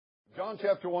John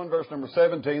chapter 1, verse number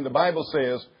 17, the Bible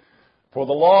says, "For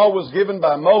the law was given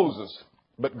by Moses,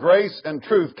 but grace and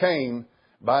truth came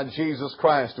by Jesus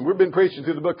Christ." And we've been preaching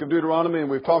through the book of Deuteronomy, and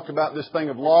we've talked about this thing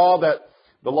of law, that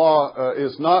the law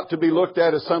is not to be looked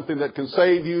at as something that can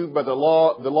save you, but the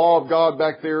law of God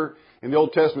back there in the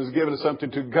Old Testament is given as something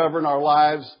to govern our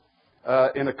lives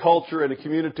in a culture, in a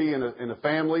community, in a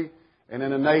family, and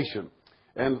in a nation.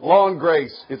 And law and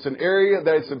grace, it's an area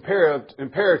that it's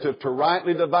imperative to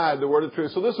rightly divide the word of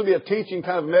truth. So this will be a teaching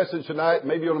kind of message tonight.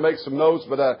 Maybe you want to make some notes,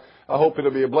 but I hope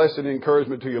it'll be a blessing and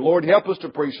encouragement to you. Lord, help us to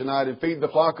preach tonight and feed the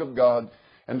flock of God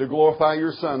and to glorify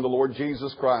your Son, the Lord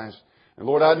Jesus Christ. And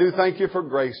Lord, I do thank you for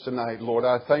grace tonight. Lord,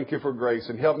 I thank you for grace.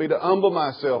 And help me to humble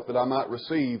myself that I might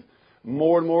receive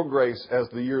more and more grace as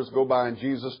the years go by. In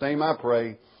Jesus' name I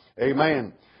pray.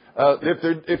 Amen.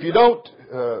 If you don't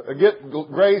get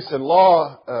grace and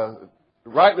law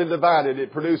rightly divided,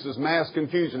 it produces mass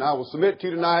confusion. I will submit to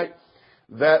you tonight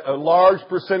that a large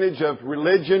percentage of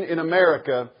religion in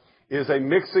America is a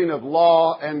mixing of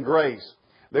law and grace.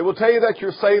 They will tell you that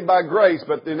you're saved by grace,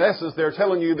 but in essence they're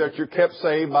telling you that you're kept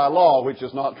saved by law, which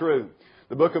is not true.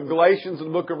 The book of Galatians and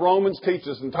the book of Romans teach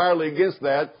us entirely against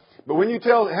that. But when you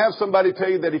have somebody tell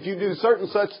you that if you do certain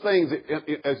such things,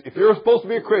 if you're supposed to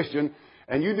be a Christian,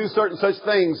 and you do certain such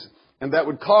things, and that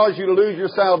would cause you to lose your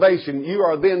salvation, you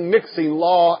are then mixing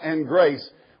law and grace,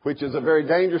 which is a very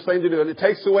dangerous thing to do. And it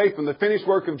takes away from the finished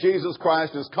work of Jesus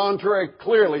Christ. It's contrary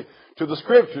clearly to the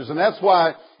Scriptures. And that's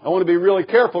why I want to be really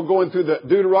careful going through the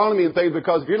Deuteronomy and things,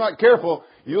 because if you're not careful,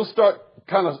 you'll start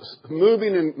kind of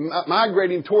moving and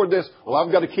migrating toward this. Well,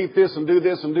 I've got to keep this and do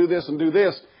this and do this and do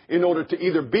this in order to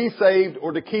either be saved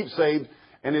or to keep saved.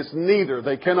 And it's neither.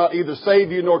 They cannot either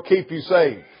save you nor keep you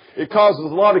saved. It causes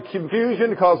a lot of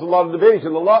confusion. It causes a lot of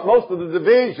division. Most of the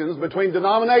divisions between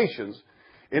denominations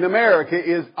in America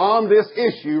is on this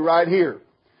issue right here.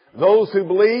 Those who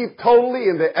believe totally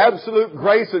in the absolute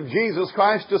grace of Jesus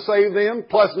Christ to save them,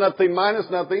 plus nothing, minus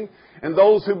nothing. And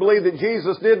those who believe that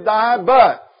Jesus did die,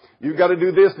 but you've got to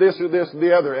do this, this, or this, or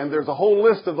the other. And there's a whole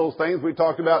list of those things we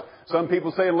talked about. Some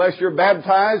people say unless you're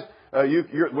baptized, you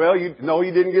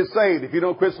didn't get saved. If you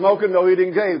don't quit smoking, no, you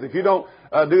didn't get saved. If you don't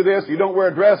do this, you don't wear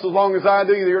a dress as long as I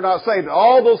do, you're not saved.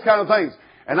 All those kind of things.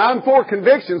 And I'm for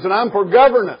convictions and I'm for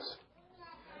governance.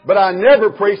 But I never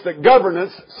preach that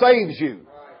governance saves you.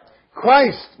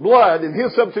 Christ's blood and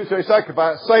His substitutionary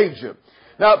sacrifice saves you.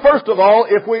 Now, first of all,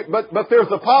 but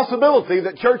there's a possibility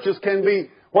that churches can be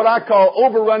what I call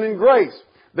overrun in grace.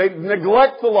 They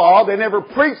neglect the law. They never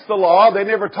preach the law. They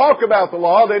never talk about the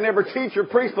law. They never teach or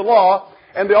preach the law.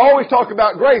 And they always talk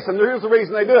about grace. And here's the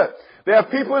reason they do it. They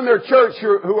have people in their church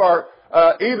who are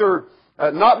either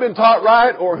not been taught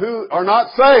right or who are not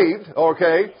saved,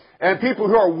 okay? And people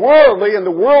who are worldly, and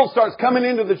the world starts coming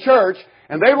into the church,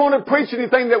 and they don't want to preach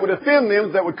anything that would offend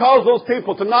them, that would cause those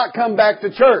people to not come back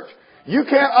to church. You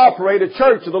can't operate a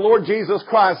church of the Lord Jesus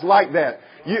Christ like that.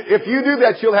 If you do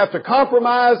that, you'll have to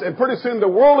compromise, and pretty soon the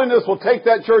worldliness will take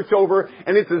that church over,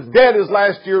 and it's as dead as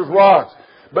last year's rocks.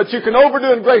 But you can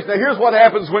overdo in grace. Now here's what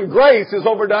happens when grace is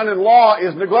overdone and law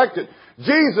is neglected.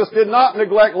 Jesus did not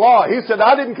neglect law. He said,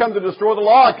 I didn't come to destroy the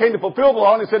law. I came to fulfill the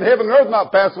law. And He said, heaven and earth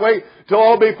not pass away till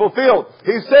all be fulfilled.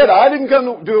 He said, I didn't come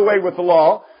to do away with the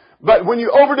law. But when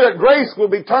you overdo it, grace will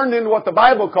be turned into what the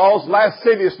Bible calls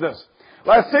lasciviousness.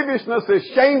 Lasciviousness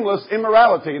is shameless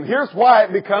immorality. And here's why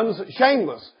it becomes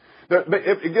shameless.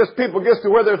 People get to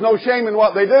where there's no shame in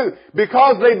what they do.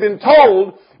 Because they've been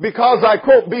told, because I,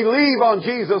 quote, believe on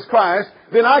Jesus Christ,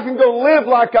 then I can go live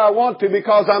like I want to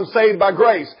because I'm saved by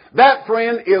grace. That,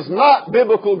 friend, is not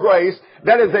biblical grace.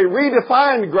 That is a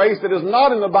redefined grace that is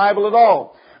not in the Bible at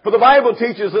all. For the Bible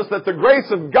teaches us that the grace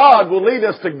of God will lead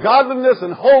us to godliness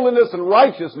and holiness and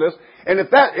righteousness. And if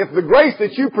the grace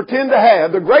that you pretend to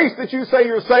have, the grace that you say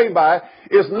you're saved by,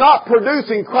 is not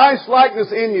producing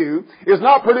Christ-likeness in you, is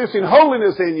not producing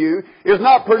holiness in you, is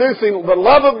not producing the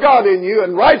love of God in you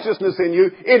and righteousness in you,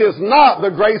 it is not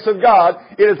the grace of God.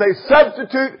 It is a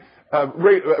substitute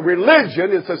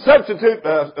religion. It's a substitute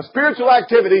a spiritual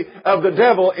activity of the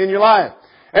devil in your life.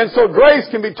 And so grace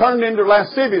can be turned into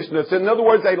lasciviousness. In other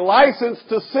words, a license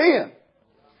to sin.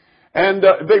 And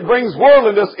it brings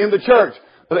worldliness in the church.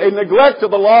 A neglect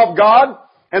of the law of God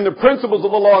and the principles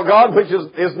of the law of God, which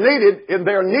is needed, and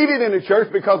they are needed in the church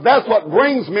because that's what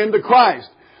brings men to Christ.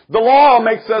 The law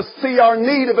makes us see our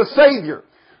need of a Savior.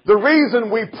 The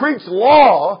reason we preach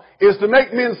law is to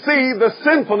make men see the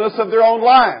sinfulness of their own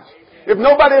lives. If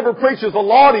nobody ever preaches the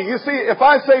law to you, see, if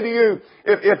I say to you,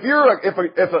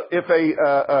 if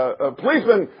a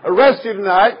policeman arrests you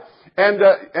tonight and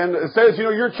says,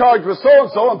 you're charged with so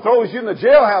and so and throws you in the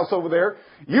jailhouse over there,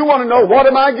 you want to know, what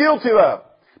am I guilty of?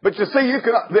 But you see,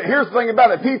 here's the thing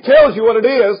about it. If He tells you what it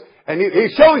is, and He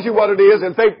shows you what it is,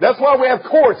 and that's why we have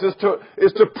courts, is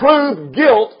to prove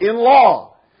guilt in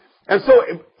law. And so,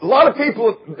 a lot of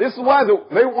people, this is why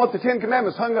they don't want the Ten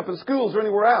Commandments hung up in schools or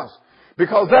anywhere else.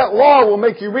 Because that law will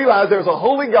make you realize there's a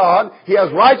holy God, He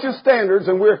has righteous standards,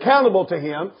 and we're accountable to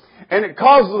Him. And it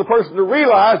causes the person to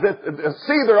realize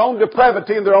see their own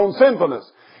depravity and their own sinfulness.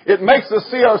 It makes us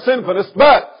see our sinfulness,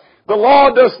 but the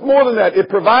law does more than that. It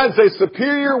provides a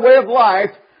superior way of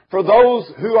life for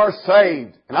those who are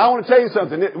saved. And I want to tell you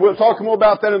something. We'll talk more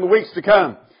about that in the weeks to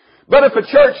come. But if a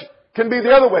church can be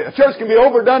the other way, a church can be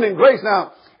overdone in grace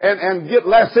now and get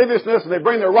lasciviousness, and they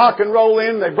bring their rock and roll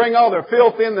in, they bring all their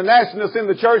filth in, the nastiness in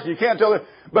the church, you can't tell it.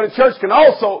 But a church can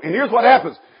also, and here's what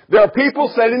happens. There are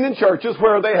people sitting in churches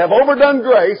where they have overdone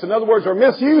grace, in other words, or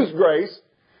misused grace,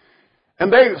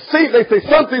 and they say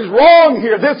something's wrong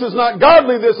here. This is not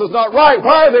godly. This is not right.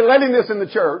 Why are they letting this in the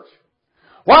church?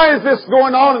 Why is this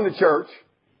going on in the church?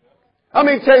 I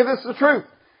mean, tell you, this is the truth.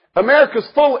 America's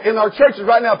full in our churches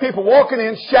right now. People walking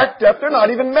in shacked up. They're not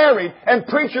even married, and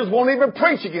preachers won't even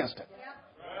preach against it.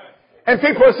 And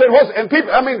people are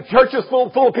saying, church is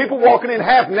full of people walking in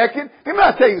half naked. Let me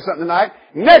tell you something tonight.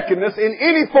 Nakedness in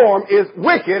any form is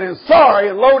wicked and sorry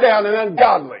and low down and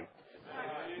ungodly.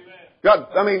 God,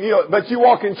 but you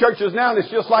walk in churches now and it's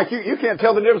just like you can't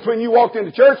tell the difference between you walked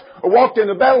into church or walked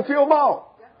into Battlefield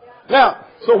Mall. Now,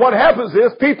 so what happens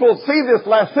is people see this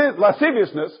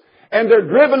lasciviousness and they're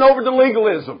driven over to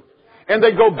legalism. And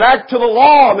they go back to the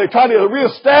law and they try to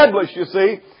reestablish, you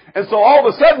see. And so all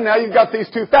of a sudden now you've got these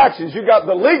two factions. You've got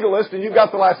the legalist and you've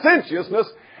got the licentiousness,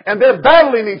 and they're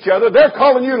battling each other. They're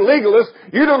calling you legalist.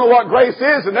 You don't know what grace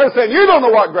is, and they're saying you don't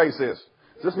know what grace is.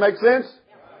 Does this make sense?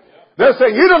 They're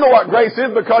saying you don't know what grace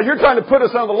is because you're trying to put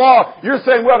us under the law. You're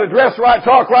saying, well, to dress right,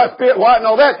 talk right, spit right, and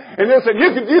all that. And they're saying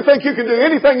you think you can do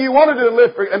anything you want to do and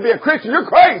live and be a Christian. You're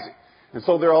crazy. And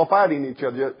so they're all fighting each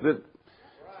other.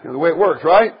 The way it works,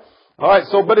 right? All right,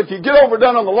 but if you get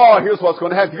overdone on the law, here's what's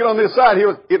going to happen. You get on this side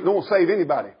here, it won't save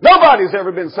anybody. Nobody's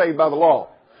ever been saved by the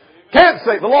law.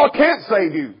 The law can't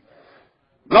save you.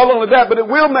 Not only that, but it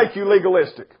will make you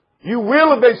legalistic. You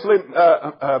will eventually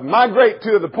migrate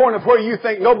to the point of where you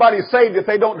think nobody's saved if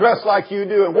they don't dress like you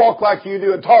do and walk like you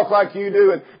do and talk like you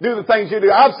do and do the things you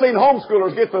do. I've seen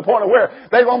homeschoolers get to the point of where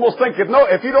they almost think if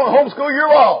you don't homeschool,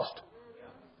 you're lost.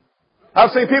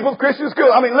 I've seen people in Christian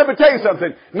school. Let me tell you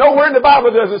something. Nowhere in the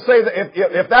Bible does it say that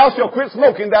if thou shalt quit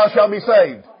smoking, thou shalt be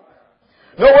saved.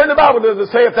 Nowhere in the Bible does it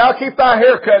say if thou keep thy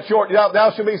hair cut short, thou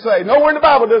shalt be saved. Nowhere in the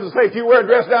Bible does it say if you wear a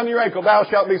dress down to your ankle, thou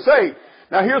shalt be saved.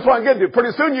 Now here's what I'm getting to.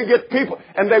 Pretty soon you get people,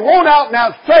 and they won't out and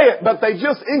out say it, but they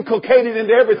just inculcate it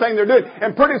into everything they're doing.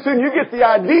 And pretty soon you get the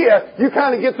idea, you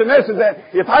kind of get the message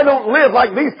that if I don't live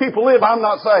like these people live, I'm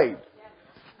not saved.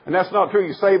 And that's not true.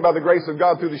 You're saved by the grace of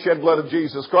God through the shed blood of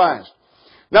Jesus Christ.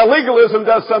 Now legalism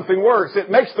does something worse. It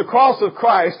makes the cross of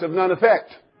Christ of none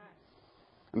effect.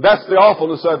 And that's the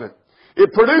awfulness of it.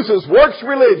 It produces works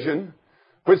religion,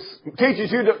 which teaches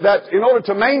you that in order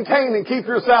to maintain and keep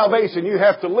your salvation, you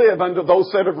have to live under those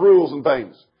set of rules and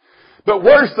things. But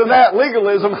worse than that,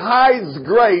 legalism hides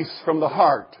grace from the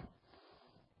heart.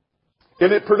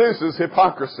 And it produces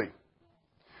hypocrisy.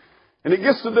 And it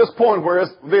gets to this point where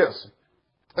it's this.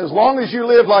 As long as you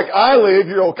live like I live,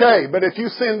 you're okay. But if you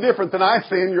sin different than I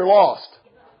sin, you're lost.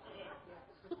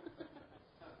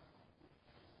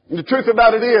 And the truth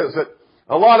about it is that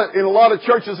in a lot of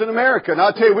churches in America, and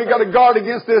I tell you, we got to guard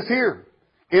against this here.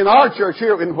 In our church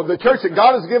here, in the church that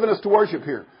God has given us to worship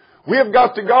here, we have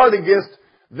got to guard against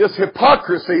this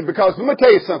hypocrisy because let me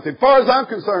tell you something. As far as I'm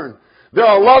concerned, there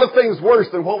are a lot of things worse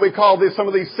than what we call some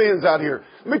of these sins out here.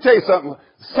 Let me tell you something.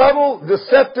 Subtle,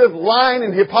 deceptive lying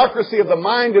and hypocrisy of the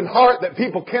mind and heart that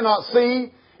people cannot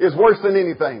see is worse than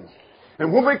anything.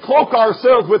 And when we cloak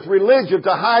ourselves with religion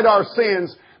to hide our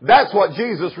sins, that's what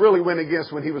Jesus really went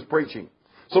against when He was preaching.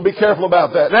 So be careful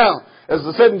about that. Now, as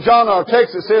I said in John, our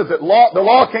text, it says that the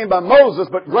law came by Moses,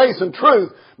 but grace and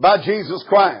truth by Jesus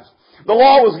Christ. The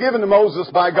law was given to Moses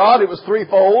by God. It was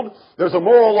threefold. There's a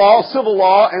moral law, civil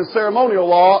law, and ceremonial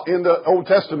law in the Old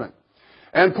Testament.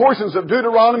 And portions of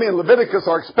Deuteronomy and Leviticus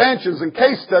are expansions and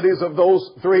case studies of those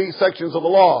three sections of the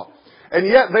law. And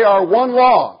yet they are one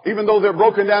law, even though they're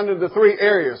broken down into three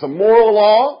areas. The moral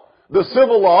law, the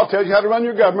civil law tells you how to run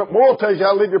your government. Moral tells you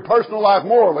how to live your personal life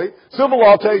morally. Civil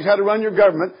law tells you how to run your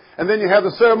government. And then you have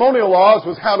the ceremonial laws,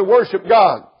 which is how to worship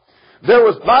God.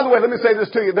 By the way, let me say this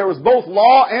to you. There was both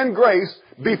law and grace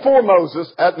before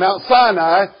Moses at Mount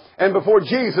Sinai and before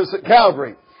Jesus at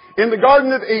Calvary. In the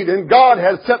Garden of Eden, God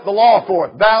has set the law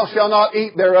forth. Thou shalt not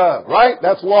eat thereof. Right?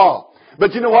 That's law.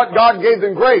 But you know what? God gave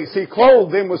them grace. He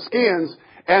clothed them with skins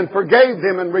and forgave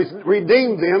them and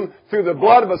redeemed them through the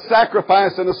blood of a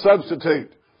sacrifice and a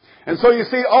substitute. And so you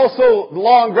see also the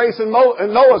law and grace in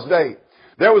Noah's day.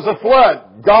 There was a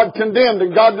flood. God condemned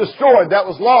and God destroyed. That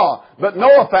was law. But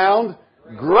Noah found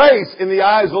grace in the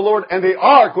eyes of the Lord. And the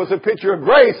ark was a picture of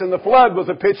grace and the flood was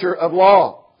a picture of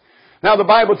law. Now the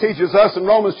Bible teaches us in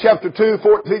Romans chapter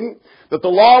 2:14 that the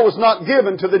law was not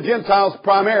given to the Gentiles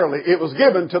primarily. It was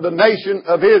given to the nation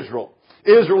of Israel.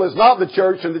 Israel is not the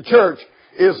church and the church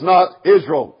is not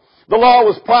Israel. The law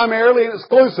was primarily and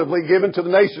exclusively given to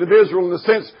the nation of Israel in the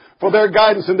sense for their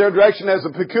guidance and their direction as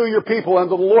a peculiar people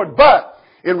unto the Lord. But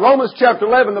in Romans chapter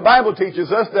 11, the Bible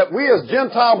teaches us that we as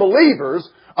Gentile believers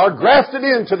are grafted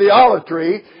into the olive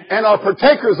tree and are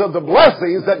partakers of the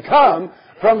blessings that come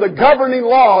from the governing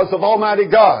laws of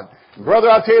Almighty God. Brother,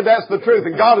 I tell you that's the truth.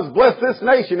 And God has blessed this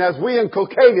nation as we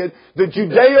inculcated the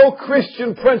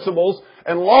Judeo-Christian principles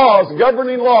and laws,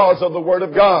 governing laws of the Word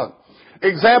of God.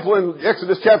 Example in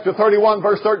Exodus chapter 31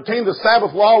 verse 13, the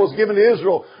Sabbath law was given to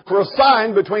Israel for a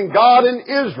sign between God and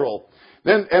Israel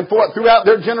and throughout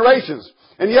their generations.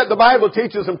 And yet the Bible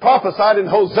teaches and prophesied in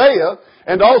Hosea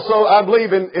and also I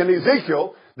believe in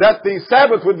Ezekiel that the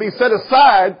Sabbath would be set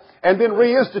aside and then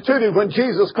reinstituted when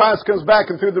Jesus Christ comes back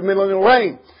and through the millennial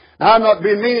reign. Now I'm not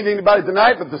being mean to anybody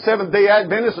tonight, but the Seventh-day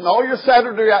Adventists and all your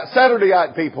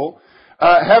Saturdayite people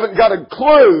haven't got a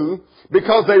clue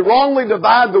because they wrongly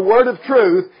divide the word of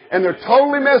truth and they're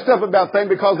totally messed up about things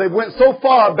because they went so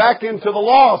far back into the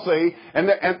law, see.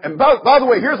 And by the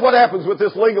way, here's what happens with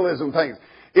this legalism thing.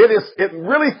 It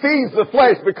really feeds the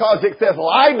flesh because it says, well,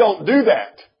 I don't do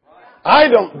that. I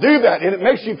don't do that. And it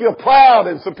makes you feel proud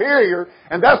and superior.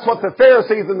 And that's what the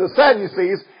Pharisees and the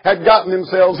Sadducees had gotten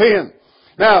themselves in.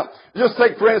 Now, just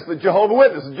take, for instance, the Jehovah's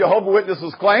Witnesses. Jehovah's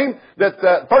Witnesses claim that,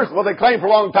 they claimed for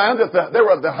a long time that there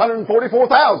were the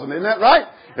 144,000. Isn't that right?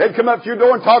 They'd come up to your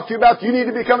door and talk to you about you need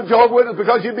to become a Jehovah's Witness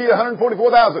because you'd be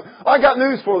 144,000. I got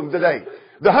news for them today.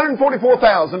 The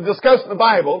 144,000 discussed in the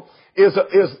Bible is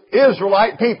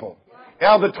Israelite people.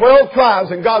 Now, the 12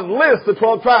 tribes, and God lists the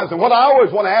 12 tribes. And what I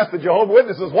always want to ask the Jehovah's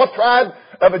Witnesses, what tribe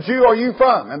of a Jew are you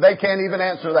from? And they can't even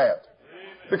answer that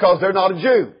because they're not a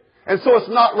Jew. And so it's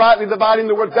not rightly dividing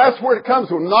the word. That's where it comes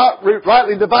from, not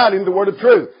rightly dividing the word of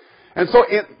truth. And so,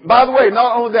 by the way,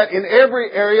 not only that, in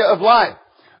every area of life,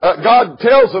 God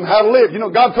tells them how to live. You know,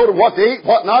 God told them what to eat,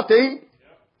 what not to eat.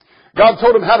 God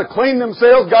told them how to clean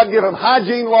themselves. God gave them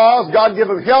hygiene laws. God gave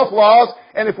them health laws.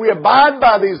 And if we abide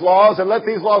by these laws and let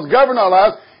these laws govern our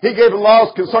lives, He gave them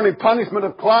laws concerning punishment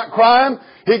of crime.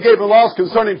 He gave them laws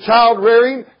concerning child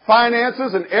rearing,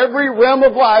 finances, and every realm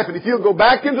of life. And if you'll go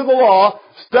back into the law,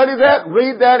 study that,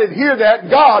 read that, and hear that,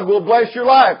 God will bless your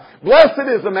life.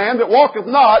 Blessed is the man that walketh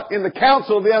not in the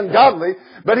counsel of the ungodly,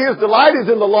 but his delight is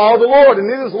in the law of the Lord. And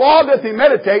in His law doth he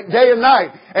meditate day and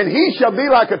night. And he shall be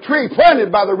like a tree planted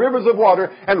by the rivers of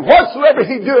water, and whatsoever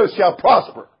he doeth shall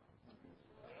prosper.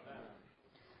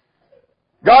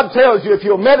 God tells you if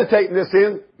you'll meditate in this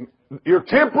your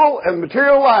temporal and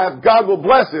material life, God will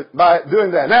bless it by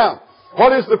doing that. Now,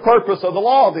 what is the purpose of the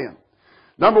law then?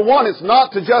 Number one, it's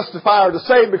not to justify or to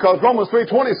save, because Romans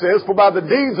 3:20 says, for by the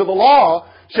deeds of the law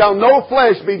shall no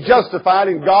flesh be justified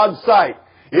in God's sight.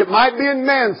 It might be in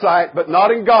man's sight, but not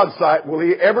in God's sight will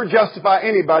He ever justify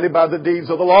anybody by the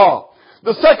deeds of the law.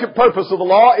 The second purpose of the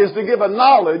law is to give a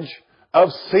knowledge of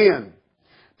sin.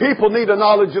 People need a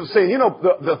knowledge of sin. You know,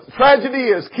 the tragedy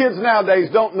is kids nowadays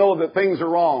don't know that things are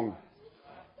wrong.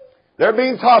 They're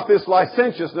being taught this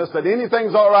licentiousness that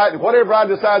anything's all right and whatever I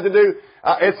decide to do,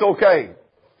 it's okay.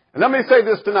 And let me say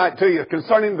this tonight to you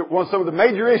concerning some of the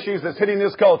major issues that's hitting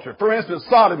this culture. For instance,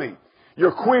 sodomy.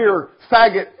 Your queer,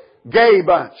 faggot, gay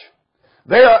bunch.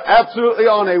 They are absolutely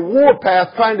on a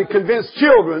warpath trying to convince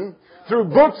children through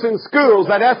books and schools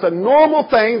that that's a normal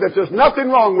thing, that there's nothing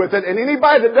wrong with it, and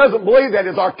anybody that doesn't believe that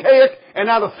is archaic and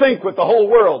out of sync with the whole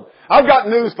world. I've got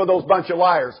news for those bunch of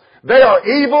liars. They are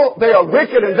evil, they are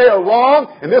wicked, and they are wrong,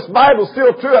 and this Bible's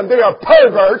still true, and they are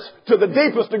perverts to the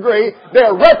deepest degree. They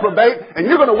are reprobate, and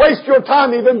you're going to waste your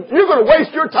time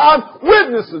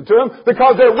witnessing to them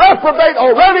because they're reprobate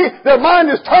already. Their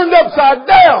mind is turned upside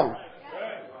down.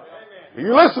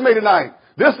 You listen to me tonight.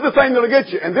 This is the thing that'll get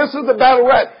you, and this is the battle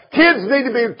we're at. Kids need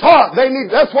to be taught.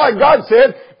 That's why God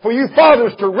said, for you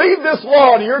fathers to read this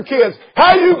law to your kids.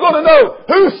 How are you going to know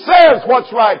who says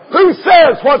what's right? Who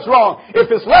says what's wrong?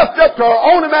 If it's left up to our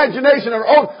own imagination,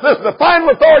 listen, the final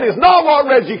authority is not what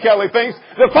Reggie Kelly thinks.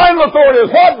 The final authority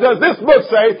is what does this book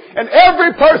say? And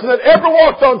every person that ever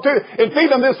walked on and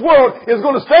feet on this world is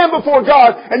going to stand before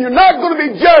God, and you're not going to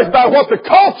be judged by what the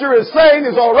culture is saying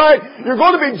is all right. You're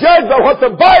going to be judged by what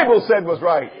the Bible said was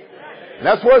right. And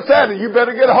that's where it's at, and you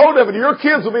better get a hold of it. Your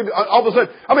kids will be, all of a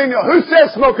sudden, I mean, who said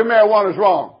smoking marijuana is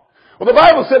wrong? Well, the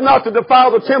Bible said not to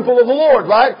defile the temple of the Lord,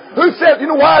 right? Who said, you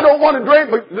know why I don't want to drink?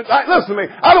 Listen to me.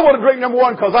 I don't want to drink, number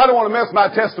one, because I don't want to mess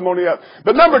my testimony up.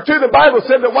 But number two, the Bible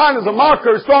said that wine is a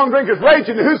mocker, strong drinkers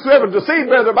raging, and whosoever deceived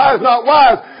thereby is not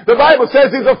wise. The Bible says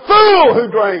he's a fool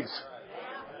who drinks.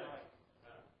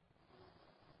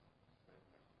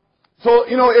 So,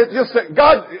 you know, it just said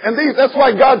God, and that's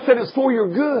why God said it's for your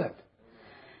good.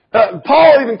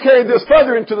 Paul even carried this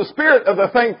further into the spirit of the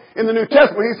thing in the New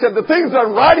Testament. He said, the things that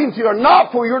I'm writing to you are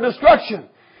not for your destruction.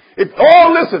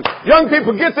 Listen, young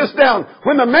people, get this down.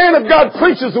 When the man of God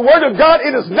preaches the Word of God,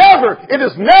 it is never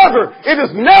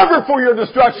for your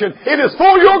destruction. It is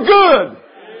for your good.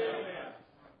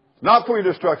 Not for your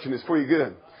destruction, it's for your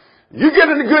good. You get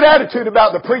in a good attitude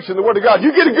about the preaching of the Word of God.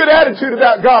 You get a good attitude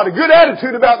about God, a good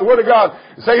attitude about the Word of God.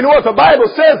 And say, you know what, the Bible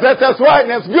says that's right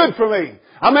and that's good for me.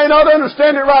 I may not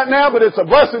understand it right now, but it's a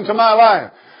blessing to my life.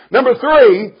 Number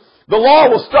three, the law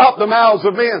will stop the mouths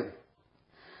of men.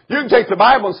 You can take the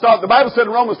Bible and stop. The Bible said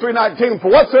in Romans 3:19,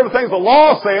 for whatsoever things the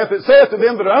law saith, it saith to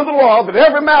them that are under the law, that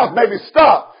every mouth may be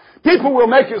stopped. People will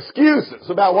make excuses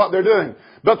about what they're doing,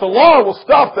 but the law will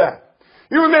stop that.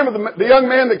 You remember the young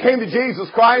man that came to Jesus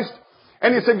Christ,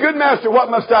 and he said, good master, what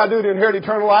must I do to inherit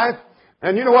eternal life?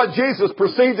 And you know what? Jesus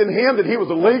perceived in him that he was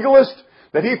a legalist,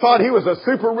 that he thought he was a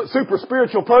super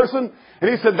spiritual person. And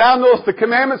he said, thou knowest the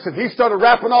commandments. And he started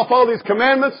rapping off all these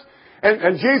commandments.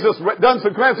 And Jesus done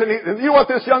some commandments. And you know what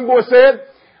this young boy said?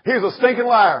 He's a stinking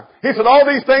liar. He said, all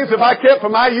these things have I kept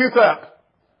from my youth up.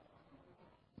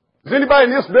 Is anybody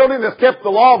in this building that's kept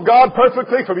the law of God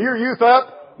perfectly from your youth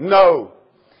up? No.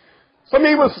 So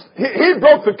he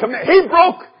broke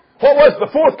what was the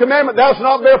fourth commandment, thou shalt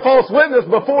not bear false witness,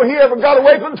 before he ever got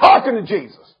away from talking to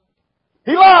Jesus.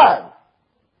 He lied.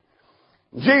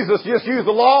 Jesus just used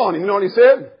the law on him. You know what he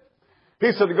said?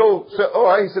 He said to go sell, all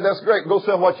right, he said, that's great. Go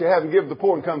sell what you have and give to the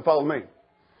poor and come follow me.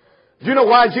 Do you know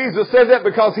why Jesus said that?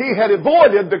 Because he had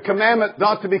avoided the commandment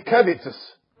not to be covetous.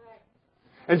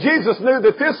 And Jesus knew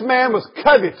that this man was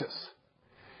covetous.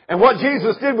 And what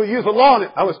Jesus did was use the law on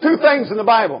it. There was two things in the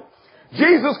Bible.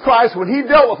 Jesus Christ, when he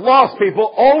dealt with lost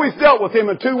people, always dealt with them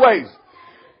in two ways.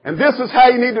 And this is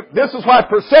why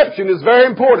perception is very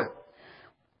important.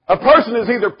 A person is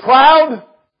either proud,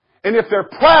 and if they're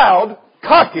proud,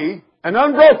 cocky, and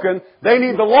unbroken, they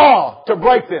need the law to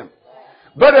break them.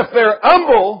 But if they're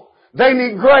humble, they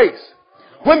need grace.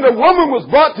 When the woman was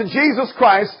brought to Jesus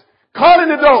Christ, caught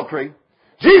in adultery,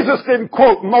 Jesus didn't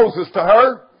quote Moses to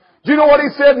her. Do you know what he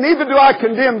said? Neither do I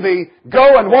condemn thee.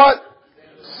 Go and what?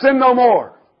 Sin no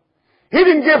more. He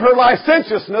didn't give her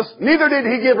licentiousness. Neither did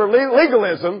he give her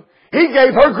legalism. He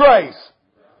gave her grace.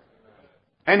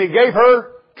 And he gave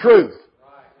her truth.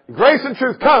 Grace and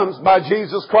truth comes by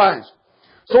Jesus Christ.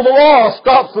 So the law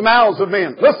stops the mouths of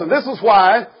men. Listen, this is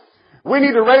why we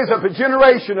need to raise up a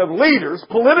generation of leaders,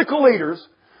 political leaders,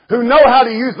 who know how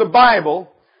to use the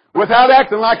Bible without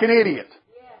acting like an idiot.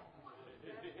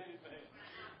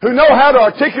 Who know how to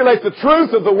articulate the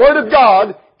truth of the Word of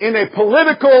God in a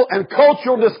political and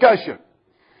cultural discussion.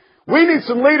 We need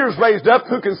some leaders raised up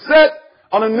who can sit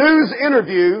on a news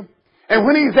interview, and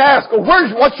when he's asked,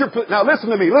 now listen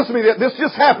to me, this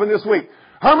just happened this week.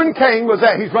 Herman Cain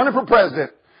he's running for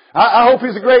president. I hope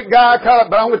he's a great guy,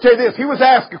 but I'm going to tell you this. He was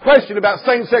asked a question about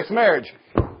same-sex marriage.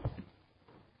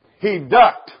 He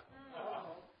ducked.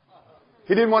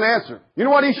 He didn't want to answer. You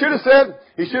know what he should have said?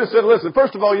 He should have said, listen,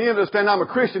 first of all, you understand I'm a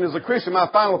Christian. As a Christian, my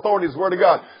final authority is the Word of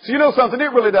God. So you know something?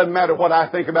 It really doesn't matter what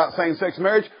I think about same-sex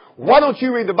marriage. Why don't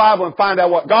you read the Bible and find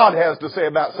out what God has to say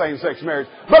about same-sex marriage?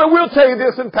 But I will tell you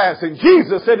this in passing.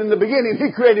 Jesus said in the beginning,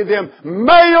 He created them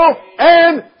male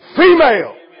and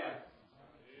female.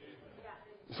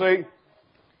 See?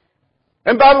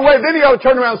 And by the way, then he ought to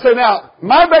turn around and say, now,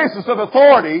 my basis of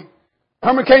authority,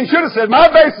 Herman Cain should have said,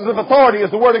 my basis of authority is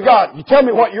the Word of God. You tell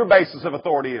me what your basis of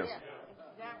authority is.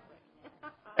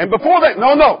 And before that,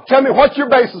 no, tell me what's your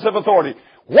basis of authority.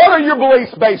 What are your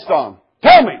beliefs based on?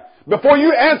 Tell me. Before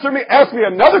you ask me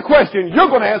another question, you're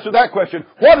going to answer that question.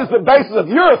 What is the basis of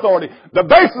your authority? The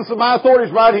basis of my authority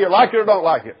is right here. Like it or don't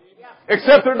like it.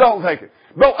 Accept it or don't take it.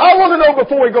 But I want to know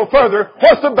before we go further,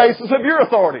 what's the basis of your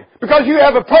authority? Because you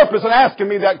have a purpose in asking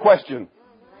me that question.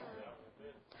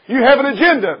 You have an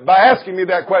agenda by asking me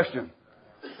that question.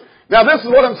 Now this is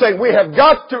what I'm saying. We have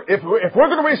got to, if we're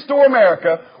going to restore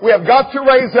America, we have got to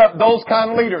raise up those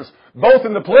kind of leaders. Both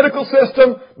in the political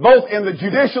system, both in the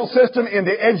judicial system, in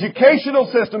the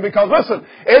educational system. Because listen,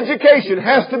 education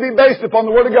has to be based upon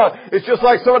the Word of God. It's just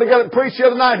like somebody got it preached the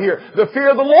other night here. The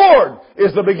fear of the Lord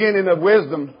is the beginning of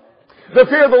wisdom. The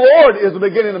fear of the Lord is the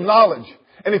beginning of knowledge.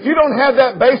 And if you don't have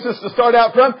that basis to start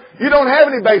out from, you don't have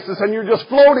any basis and you're just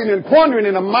floating and quandering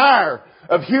in a mire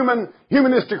of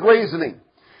humanistic reasoning.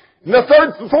 And the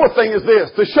fourth thing is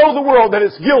this, to show the world that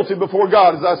it's guilty before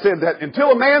God, as I said, that until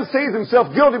a man sees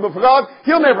himself guilty before God,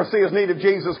 he'll never see his need of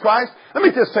Jesus Christ. Let me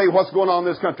just tell you what's going on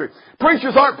in this country.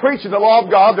 Preachers aren't preaching the law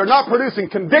of God. They're not producing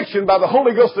conviction by the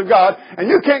Holy Ghost of God, and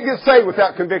you can't get saved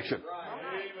without conviction.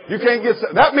 You can't get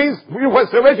saved. That means,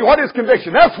 what is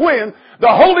conviction? That's when the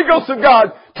Holy Ghost of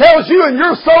God tells you in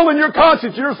your soul and your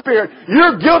conscience, your spirit,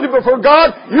 you're guilty before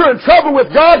God, you're in trouble with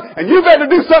God, and you better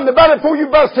do something about it before you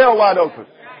bust hell wide open.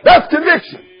 That's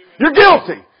conviction. You're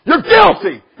guilty. You're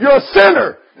guilty. You're a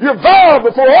sinner. You're vile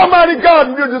before Almighty God,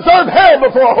 and you deserve hell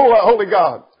before a holy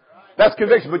God. That's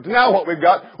conviction. But now what we've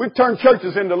got, we've turned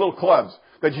churches into little clubs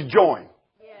that you join.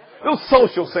 Little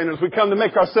social centers. We come to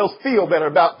make ourselves feel better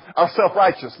about our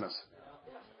self-righteousness.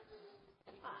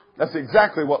 That's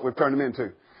exactly what we've turned them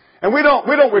into. And we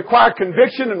don't require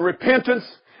conviction and repentance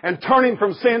and turning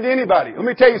from sin to anybody. Let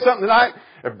me tell you something tonight.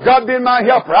 If God be my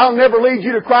helper, I'll never lead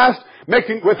you to Christ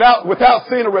without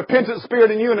seeing a repentant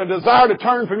spirit in you and a desire to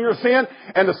turn from your sin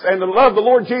and to love the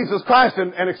Lord Jesus Christ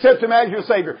and accept Him as your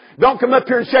Savior. Don't come up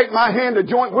here and shake my hand to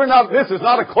join. This is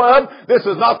not a club. This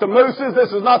is not the Mooses.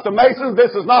 This is not the Masons.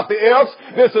 This is not the Elks.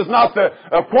 This is not the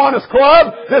Aquinas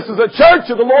Club. This is a church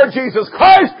of the Lord Jesus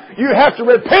Christ. You have to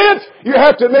repent. You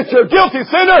have to admit you're a guilty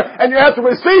sinner, and you have to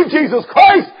receive Jesus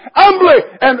Christ humbly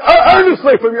and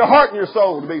earnestly from your heart and your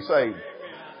soul to be saved.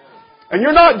 And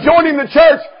you're not joining the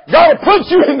church. God will put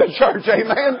you in the church.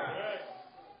 Amen.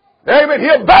 Amen.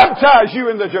 He'll baptize you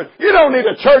in the church. You don't need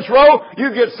a church roll.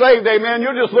 You get saved. Amen.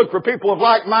 You'll just look for people of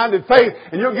like-minded faith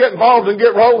and you'll get involved and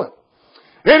get rolling.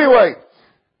 Anyway,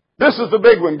 this is the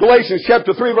big one. Galatians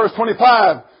chapter 3 verse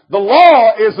 25. The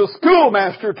law is a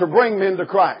schoolmaster to bring men to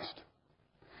Christ.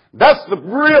 That's the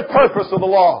real purpose of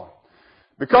the law.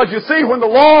 Because you see, when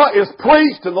the law is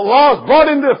preached and the law is brought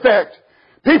into effect,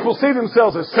 people see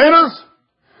themselves as sinners.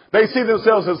 They see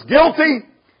themselves as guilty.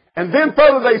 And then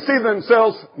further they see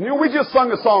themselves, we just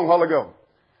sung a song a while ago.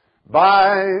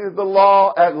 By the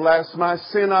law at last my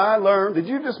sin I learned.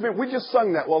 We just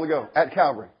sung that a while ago at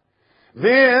Calvary.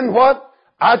 Then what?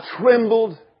 I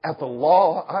trembled at the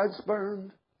law I'd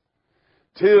spurned.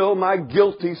 Till my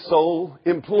guilty soul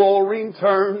imploring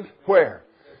turned. Where?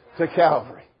 To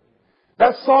Calvary.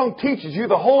 That song teaches you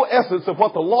the whole essence of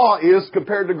what the law is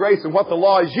compared to grace and what the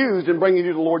law is used in bringing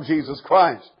you to the Lord Jesus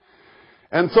Christ.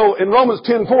 And so in Romans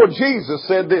 10:4, Jesus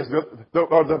said this,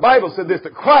 or the Bible said this,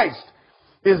 that Christ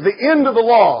is the end of the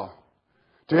law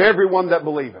to everyone that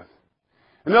believeth.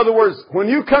 In other words, when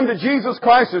you come to Jesus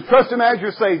Christ and trust Him as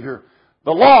your Savior,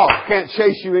 the law can't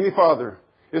chase you any farther.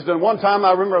 It's done one time,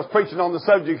 I remember I was preaching on the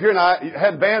subject here, and I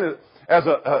had Van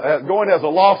going as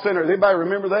a law sinner. Does anybody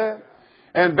remember that?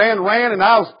 And Van ran, and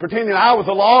I was pretending I was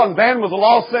the law, and Van was a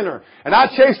law sinner. And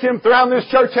I chased him around this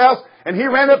church house, and he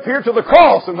ran up here to the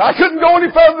cross, and I couldn't go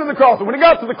any further than the cross. And when he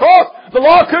got to the cross, the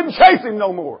law couldn't chase him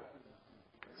no more.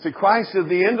 See, Christ is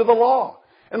the end of the law.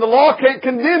 And the law can't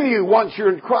condemn you once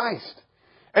you're in Christ.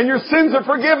 And your sins are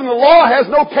forgiven. The law has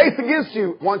no case against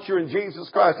you once you're in Jesus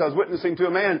Christ. I was witnessing to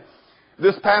a man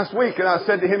this past week, and I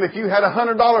said to him, if you had a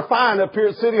 $100 fine up here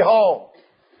at City Hall,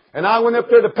 and I went up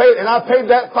there to pay, and I paid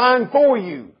that fine for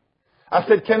you. I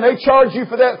said, can they charge you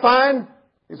for that fine?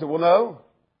 He said, well, no.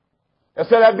 I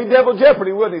said, that'd be devil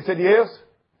jeopardy, wouldn't he? He said, yes.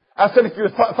 I said, if your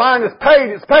fine is paid,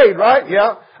 it's paid, right?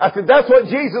 Yeah. I said, that's what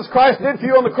Jesus Christ did for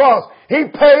you on the cross. He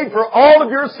paid for all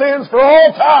of your sins for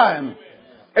all time.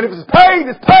 And if it's paid,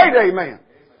 it's paid, amen.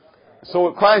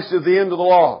 So Christ is the end of the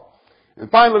law.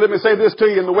 And finally, let me say this to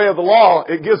you. In the way of the law,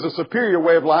 it gives a superior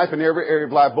way of life in every area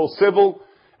of life, both civil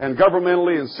and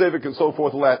governmentally and civic and so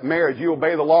forth. Marriage, you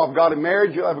obey the law of God in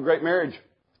marriage, you'll have a great marriage.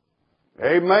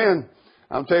 Amen.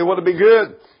 I'll tell you what will be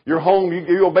good. Your home,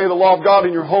 you obey the law of God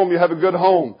in your home, you have a good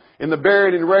home. In the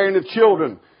bearing and rearing of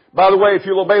children. By the way, if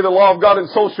you'll obey the law of God in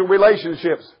social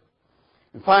relationships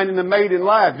and finding the mate in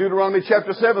life, Deuteronomy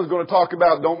chapter 7 is going to talk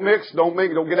about don't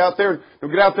get out there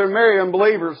and marry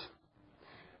unbelievers.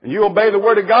 And you obey the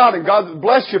Word of God, and God will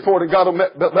bless you for it, and God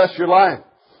will bless your life.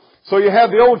 So you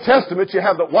have the Old Testament, you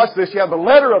have the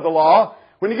letter of the law.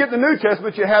 When you get the New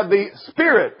Testament, you have the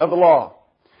spirit of the law.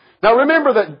 Now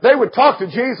remember that they would talk to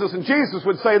Jesus, and Jesus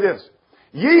would say this,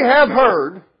 ye have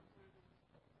heard.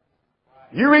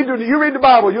 You read the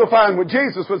Bible, you'll find what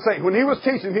Jesus would say. When He was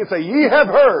teaching, He'd say, ye have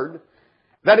heard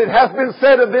that it hath been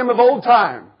said of them of old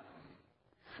time.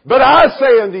 But I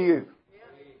say unto you.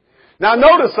 Now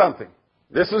notice something.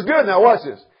 This is good. Now watch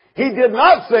this. He did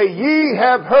not say, ye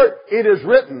have heard, it is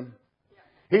written.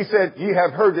 He said, ye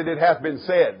have heard that it hath been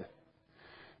said.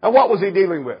 Now what was He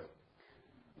dealing with?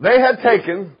 They had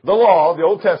taken the law, the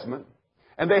Old Testament,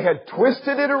 and they had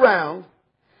twisted it around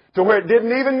to where it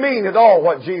didn't even mean at all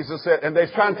what Jesus said. And they're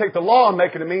trying to take the law and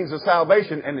make it a means of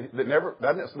salvation, and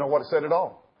that's not what it said at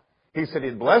all. He said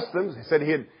He'd bless them. He said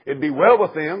it'd be well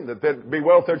with them, that they'd be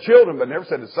well with their children, but never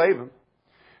said to save them.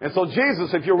 And so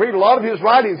Jesus, if you read a lot of His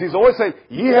writings, He's always saying,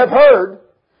 ye have heard,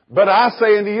 but I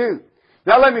say unto you.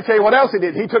 Now let me tell you what else He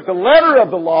did. He took the letter of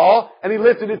the law and He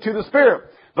lifted it to the Spirit.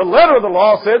 The letter of the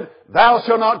law said, thou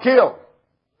shalt not kill.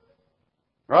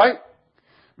 Right?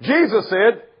 Jesus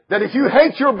said that if you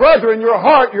hate your brother in your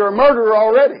heart, you're a murderer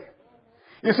already.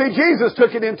 You see, Jesus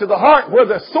took it into the heart where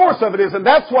the source of it is. And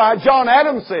that's why John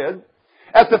Adams said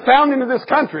at the founding of this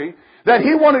country that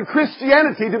he wanted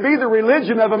Christianity to be the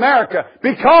religion of America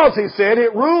because, he said,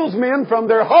 it rules men from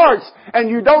their hearts and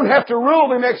you don't have to rule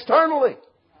them externally.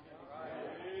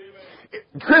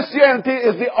 Christianity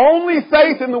is the only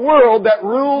faith in the world that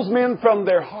rules men from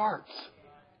their hearts.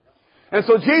 And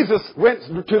so Jesus went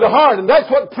to the heart, and that's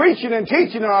what preaching and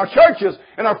teaching in our churches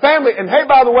and our family. And hey,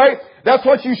 by the way, that's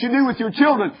what you should do with your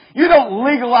children. You don't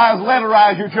legalize,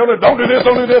 letterize your children. Don't do this,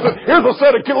 don't do this. Here's a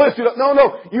set of lists.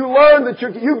 No. You learn that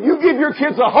you give your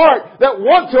kids a heart that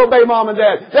want to obey mom and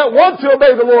dad, that want to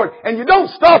obey the Lord. And you don't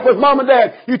stop with mom and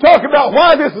dad. You talk about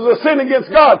why this is a sin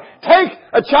against God. Take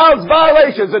a child's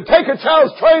violations and take a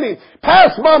child's training.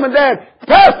 Past mom and dad,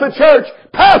 past the church,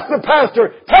 past the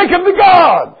pastor. Take him to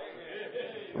God.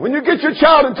 When you get your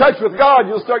child in touch with God,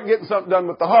 you'll start getting something done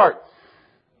with the heart.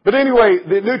 But anyway,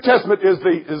 the New Testament is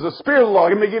the Spirit of the law.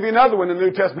 Let me give you another one in the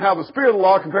New Testament, how the Spirit of the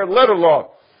law compared to the letter of the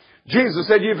law. Jesus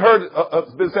said, you've heard,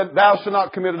 it said, thou shalt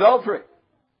not commit adultery.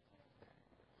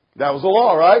 That was the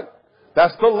law, right?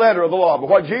 That's the letter of the law. But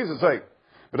what did Jesus say?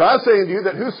 But I say unto you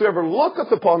that whosoever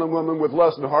looketh upon a woman with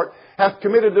lust in the heart hath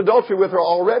committed adultery with her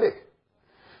already.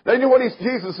 Now you know what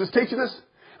Jesus is teaching us?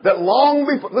 That long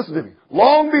before, listen to me,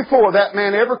 long before that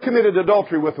man ever committed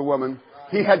adultery with a woman,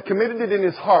 he had committed it in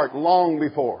his heart long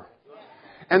before.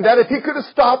 And that if he could have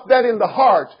stopped that in the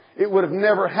heart, it would have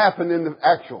never happened in the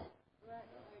actual.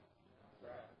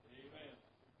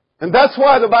 And that's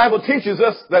why the Bible teaches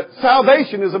us that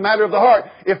salvation is a matter of the heart.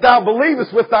 If thou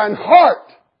believest with thine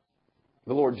heart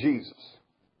the Lord Jesus.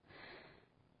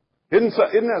 Isn't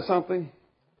that something?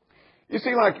 You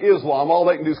see, like Islam, all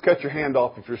they can do is cut your hand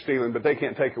off if you're stealing, but they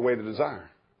can't take away the desire.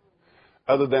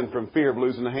 Other than from fear of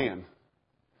losing a hand.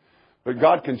 But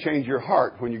God can change your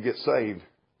heart when you get saved.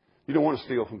 You don't want to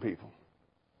steal from people.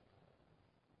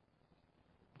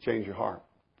 Change your heart.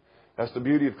 That's the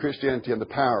beauty of Christianity and the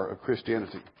power of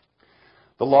Christianity.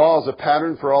 The law is a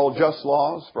pattern for all just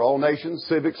laws, for all nations,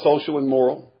 civic, social, and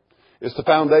moral. It's the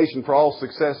foundation for all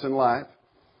success in life.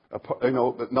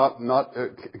 But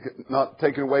not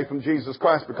taken away from Jesus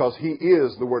Christ, because He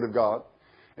is the Word of God.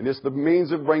 And it's the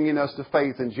means of bringing us to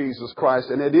faith in Jesus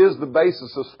Christ. And it is the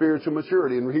basis of spiritual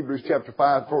maturity. In Hebrews chapter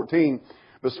 5:14,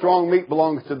 but strong meat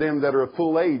belongeth to them that are of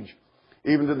full age,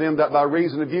 even to them that by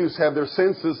reason of use have their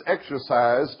senses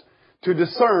exercised to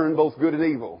discern both good and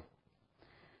evil.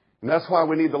 And that's why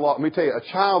we need the law. Let me tell you,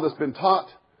 a child that's been taught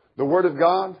the Word of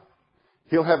God,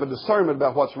 he'll have a discernment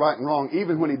about what's right and wrong.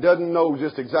 Even when he doesn't know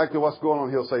just exactly what's going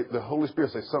on, he'll say, the Holy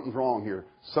Spirit says, something's wrong here.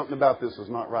 Something about this is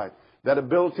not right. That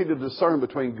ability to discern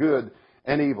between good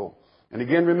and evil. And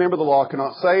again, remember, the law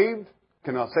cannot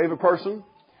save a person.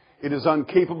 It is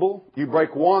unkeepable. You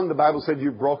break one, the Bible said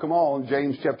you broke them all in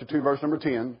James chapter 2, verse number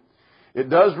 10. It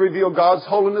does reveal God's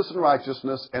holiness and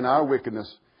righteousness and our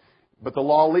wickedness. But the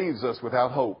law leaves us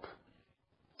without hope.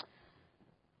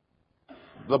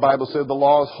 The Bible said the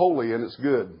law is holy and it's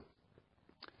good.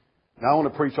 Now I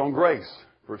want to preach on grace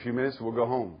for a few minutes and we'll go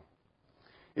home.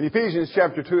 In Ephesians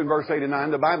chapter 2 and verse 8 and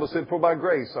 9, the Bible said, for by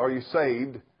grace are you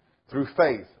saved through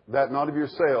faith, that not of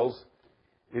yourselves,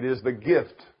 it is the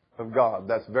gift of God.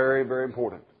 That's very, very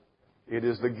important. It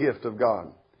is the gift of God.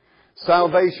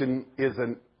 Salvation is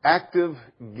an active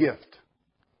gift.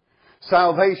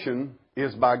 Salvation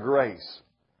is by grace.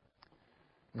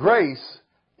 Grace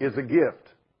is a gift.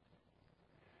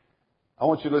 I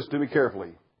want you to listen to me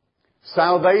carefully.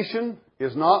 Salvation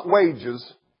is not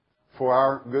wages for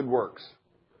our good works.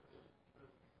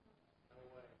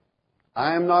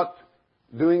 I am not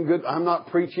doing good. I'm not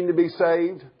preaching to be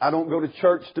saved. I don't go to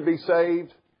church to be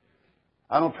saved.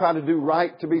 I don't try to do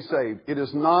right to be saved. It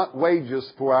is not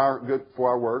wages for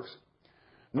our works.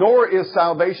 Nor is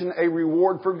salvation a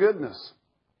reward for goodness.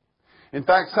 In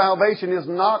fact, salvation is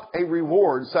not a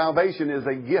reward. Salvation is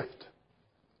a gift.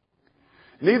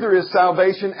 Neither is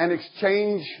salvation an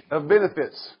exchange of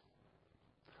benefits.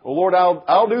 Oh, Lord,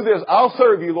 I'll do this. I'll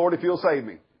serve you, Lord, if you'll save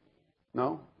me.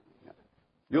 No.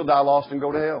 You'll die lost and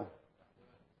go to hell.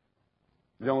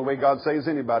 The only way God saves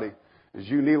anybody is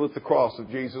you kneel at the cross of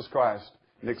Jesus Christ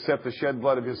and accept the shed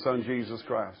blood of His Son, Jesus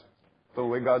Christ. That's the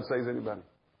way God saves anybody.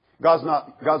 God's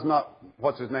not,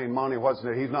 what's His name, Monty,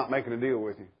 He's not making a deal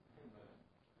with you.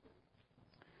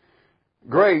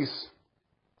 Grace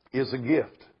is a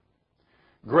gift.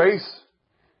 Grace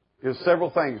is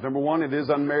several things. Number one, it is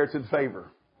unmerited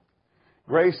favor.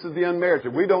 Grace is the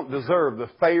unmerited. We don't deserve the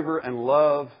favor and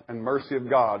love and mercy of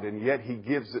God, and yet He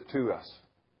gives it to us.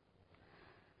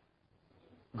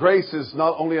 Grace is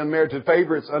not only unmerited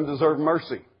favor, it's undeserved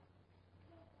mercy.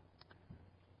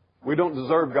 We don't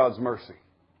deserve God's mercy,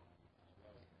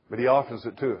 but He offers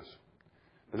it to us.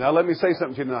 And now let me say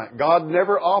something to you tonight. God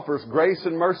never offers grace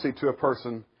and mercy to a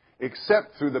person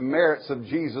except through the merits of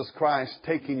Jesus Christ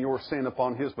taking your sin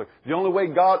upon His blood. The only way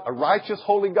God, a righteous,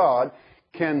 holy God,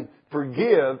 can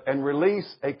forgive and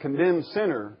release a condemned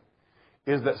sinner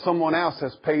is that someone else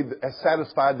has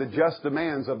satisfied the just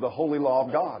demands of the holy law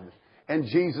of God. And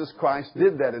Jesus Christ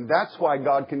did that. And that's why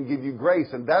God can give you grace.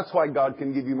 And that's why God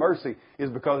can give you mercy, is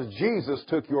because Jesus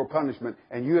took your punishment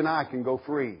and you and I can go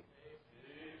free.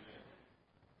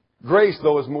 Grace,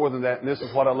 though, is more than that. And this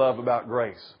is what I love about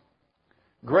grace.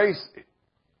 Grace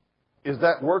is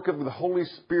that work of the Holy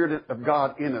Spirit of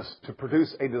God in us to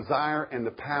produce a desire and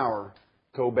the power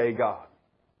to obey God.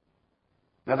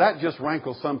 Now that just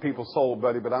rankles some people's soul,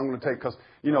 buddy, but I'm going to tell you, because,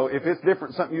 if it's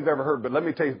different, something you've ever heard, but let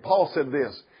me tell you, Paul said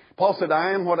this. Paul said,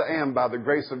 I am what I am by the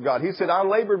grace of God. He said, I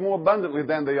labored more abundantly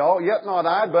than they all, yet not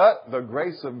I, but the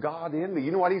grace of God in me.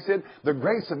 You know what he said? The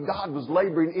grace of God was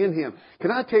laboring in him.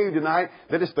 Can I tell you tonight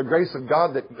that it's the grace of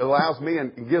God that allows me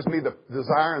and gives me the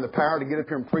desire and the power to get up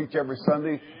here and preach every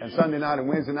Sunday and Sunday night and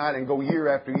Wednesday night and go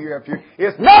year after year after year?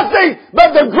 It's nothing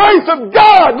but the grace of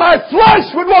God. My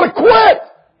flesh would want to quit.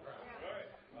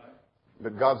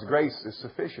 But God's grace is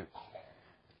sufficient.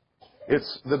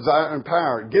 It's the desire and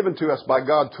power given to us by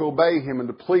God to obey Him and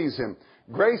to please Him.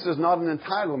 Grace is not an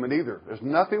entitlement either. There's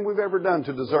nothing we've ever done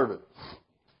to deserve it.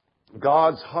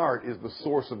 God's heart is the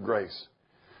source of grace.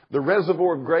 The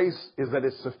reservoir of grace is that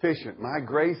it's sufficient. My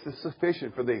grace is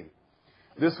sufficient for thee.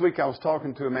 This week I was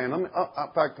talking to a man. In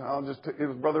fact, it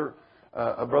was Brother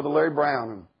Larry Brown.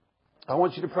 And I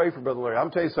want you to pray for Brother Larry. I'm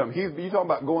tell you something. You talk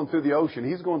about going through the ocean.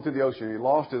 He's going through the ocean. He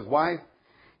lost his wife.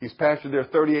 He's pastored there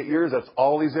 38 years. That's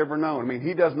all he's ever known. I mean,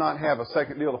 he does not have a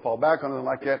second deal to fall back on, anything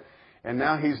like that. And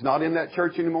now he's not in that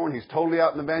church anymore, and he's totally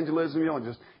out in evangelism.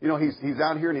 He's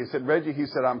out here, and he said, Reggie, he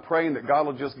said, I'm praying that God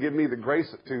will just give me the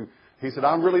grace to. He said,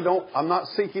 I'm not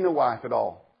seeking a wife at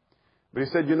all. But he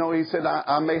said,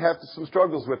 I may have some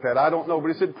struggles with that. I don't know. But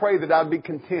he said, pray that I'd be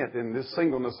content in this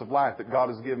singleness of life that God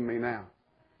has given me now.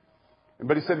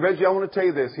 But he said, Reggie, I want to tell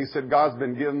you this. He said, God's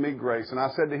been giving me grace. And I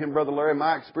said to him, Brother Larry,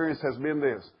 my experience has been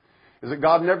this, is that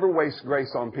God never wastes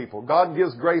grace on people. God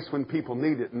gives grace when people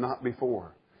need it and not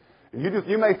before. And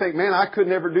you may think, man, I could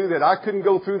never do that. I couldn't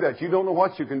go through that. You don't know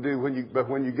what you can do when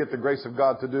you get the grace of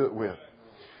God to do it with.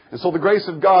 And so the grace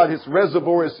of God, His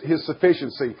reservoir is His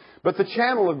sufficiency. But the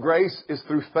channel of grace is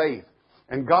through faith.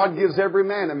 And God gives every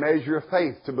man a measure of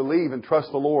faith to believe and trust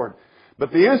the Lord.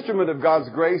 But the instrument of God's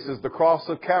grace is the cross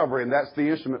of Calvary, and that's the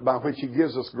instrument by which He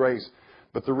gives us grace.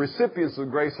 But the recipients of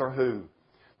grace are who?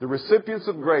 The recipients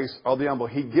of grace are the humble.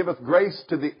 He giveth grace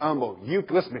to the humble.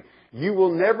 Listen to me. You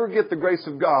will never get the grace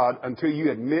of God until you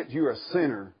admit you're a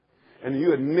sinner, and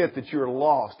you admit that you're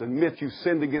lost, admit you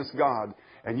sinned against God,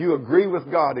 and you agree with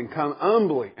God and come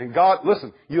humbly. And God,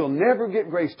 listen, you'll never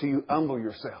get grace till you humble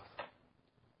yourself.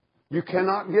 You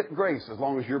cannot get grace as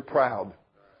long as you're proud.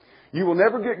 You will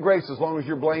never get grace as long as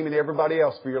you're blaming everybody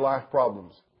else for your life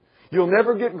problems. You'll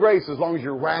never get grace as long as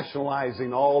you're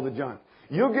rationalizing all the junk.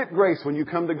 You'll get grace when you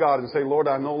come to God and say, Lord,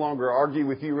 I no longer argue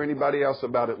with you or anybody else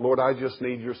about it. Lord, I just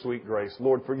need your sweet grace.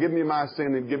 Lord, forgive me my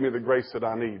sin and give me the grace that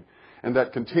I need. And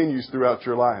that continues throughout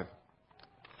your life.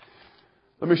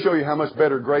 Let me show you how much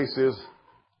better grace is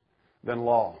than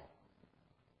law.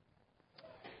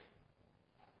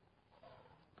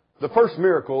 The first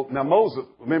miracle, now Moses,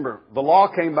 remember, the law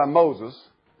came by Moses,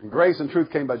 and grace and truth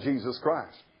came by Jesus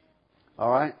Christ. All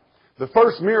right? The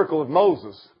first miracle of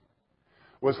Moses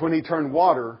was when he turned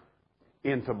water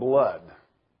into blood.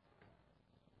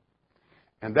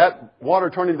 And that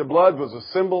water turned into blood was a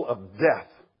symbol of death.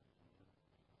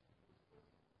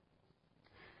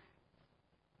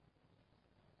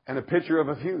 And a picture of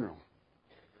a funeral.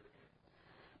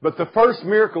 But the first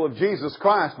miracle of Jesus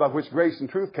Christ by which grace and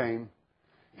truth came,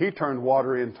 He turned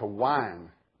water into wine,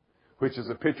 which is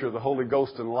a picture of the Holy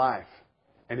Ghost and life.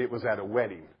 And it was at a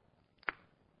wedding.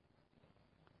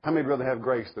 How many would rather have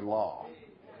grace than law?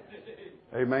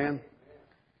 Amen.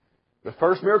 The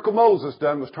first miracle Moses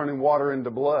done was turning water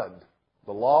into blood.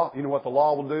 The law, you know what the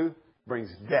law will do? Brings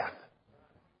death.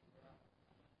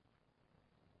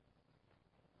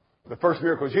 The first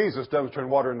miracle Jesus done was turn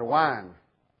water into wine.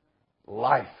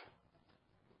 Life.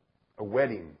 A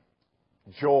wedding.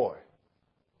 Joy.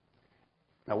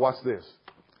 Now watch this.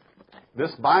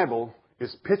 This Bible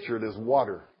is pictured as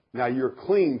water. Now you're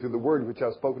clean through the Word which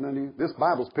I've spoken unto you. This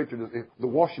Bible is pictured as the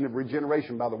washing of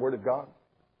regeneration by the Word of God.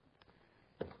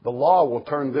 The law will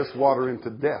turn this water into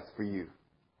death for you.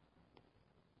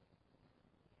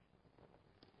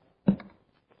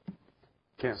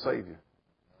 Can't save you.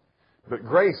 But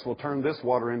grace will turn this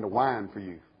water into wine for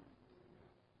you.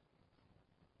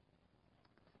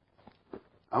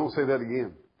 I won't say that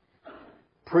again.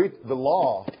 The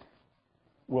law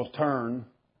will turn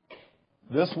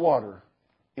this water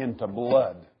into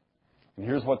blood. And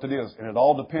here's what it is. And it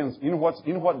all depends. You know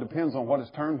what depends on what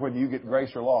it's turned, whether you get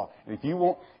grace or law. And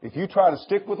if you try to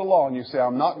stick with the law and you say,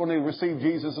 I'm not going to receive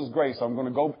Jesus' grace, I'm going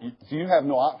to go, so you have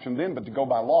no option then but to go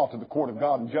by law to the court of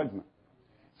God in judgment.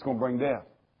 It's going to bring death.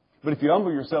 But if you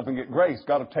humble yourself and get grace,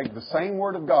 God will take the same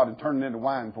Word of God and turn it into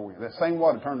wine for you. That same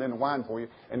water turned into wine for you,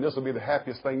 and this will be the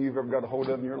happiest thing you've ever got a hold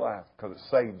of in your life because it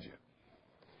saved you.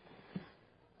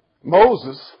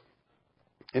 Moses,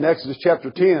 in Exodus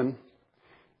chapter 10,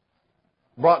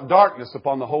 brought darkness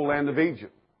upon the whole land of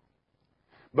Egypt.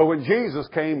 But when Jesus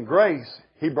came, grace,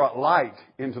 He brought light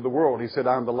into the world. He said,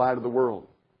 I'm the light of the world.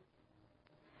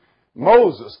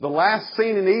 Moses, the last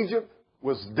scene in Egypt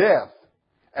was death,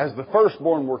 as the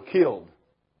firstborn were killed.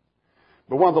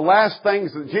 But one of the last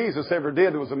things that Jesus ever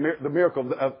did was the miracle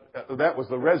that was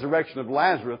the resurrection of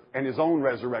Lazarus and His own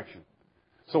resurrection.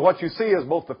 So what you see is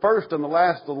both the first and the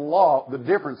last of the law, the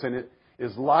difference in it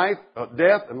is life,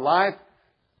 death and life,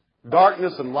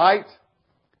 darkness and light,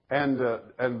 and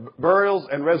burials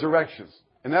and resurrections.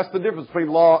 And that's the difference between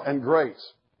law and grace.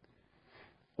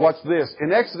 Watch this.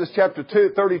 In Exodus chapter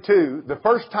 32, the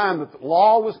first time that the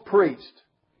law was preached,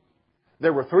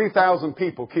 there were 3,000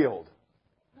 people killed.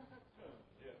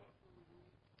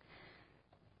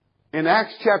 In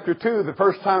Acts chapter 2, the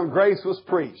first time grace was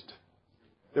preached,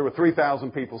 there were 3,000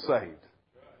 people saved.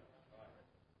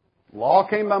 Law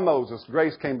came by Moses,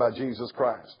 grace came by Jesus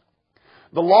Christ.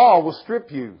 The law will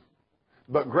strip you,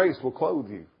 but grace will clothe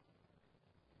you.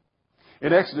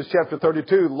 In Exodus chapter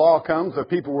 32, the law comes, the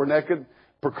people were naked.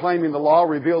 Proclaiming the law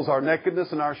reveals our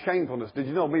nakedness and our shamefulness. Did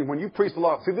you know, when you preach the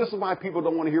law, see, this is why people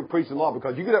don't want to hear preaching the law,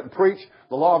 because you get up and preach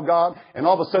the law of God, and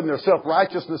all of a sudden their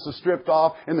self-righteousness is stripped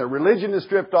off, and their religion is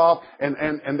stripped off, and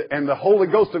the Holy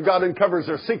Ghost of God uncovers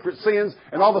their secret sins,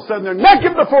 and all of a sudden they're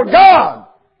naked before God!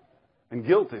 And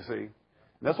guilty, see?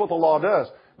 That's what the law does.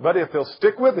 But if they'll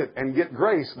stick with it and get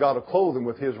grace, God will clothe them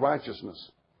with His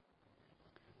righteousness.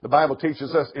 The Bible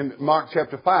teaches us in Mark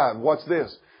chapter 5, what's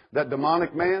this? That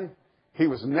demonic man, he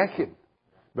was naked.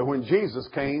 But when Jesus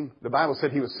came, the Bible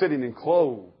said He was sitting and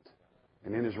clothed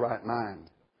and in His right mind.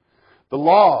 The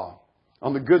law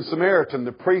on the Good Samaritan,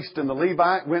 the priest and the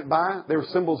Levite went by. They were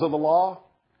symbols of the law.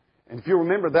 And if you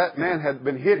remember, that man had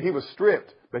been hit. He was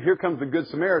stripped. But here comes the Good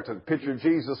Samaritan, picture of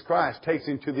Jesus Christ, takes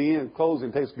him to the end, clothes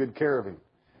him, takes good care of him.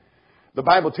 The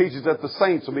Bible teaches that the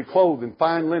saints will be clothed in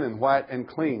fine linen, white and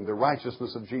clean, the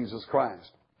righteousness of Jesus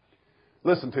Christ.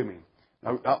 Listen to me.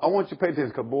 I want you to pay attention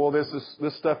because, boy,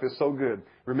 this stuff is so good.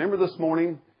 Remember this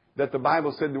morning that the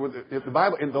Bible said,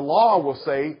 the law will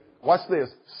say, watch this,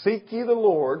 seek ye the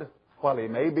Lord while He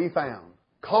may be found.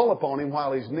 Call upon Him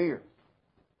while He's near.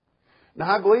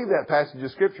 Now, I believe that passage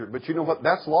of Scripture, but you know what?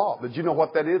 That's law. But you know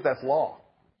what that is? That's law.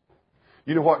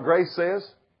 You know what grace says?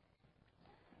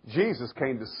 Jesus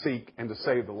came to seek and to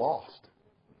save the lost.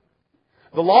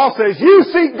 The law says, you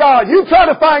seek God, you try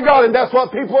to find God, and that's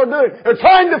what people are doing. They're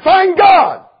trying to find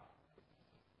God.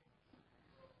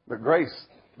 But grace,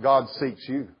 God seeks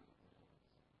you.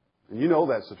 And you know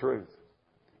that's the truth.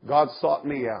 God sought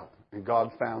me out, and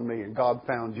God found me, and God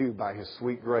found you by His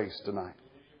sweet grace tonight.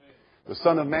 The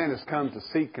Son of Man has come to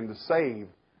seek and to save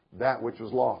that which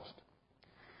was lost.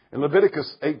 In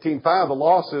Leviticus 18:5, the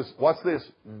law says, what's this?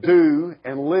 Do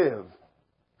and live.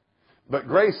 But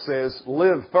grace says,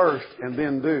 live first and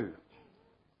then do.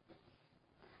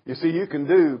 You see, you can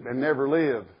do and never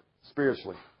live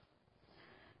spiritually.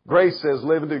 Grace says,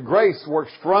 live and do. Grace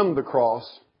works from the cross.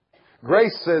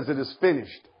 Grace says it is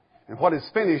finished. And what is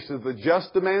finished is the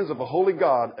just demands of a holy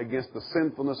God against the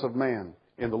sinfulness of man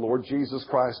in the Lord Jesus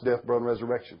Christ's death, burial, and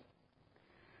resurrection.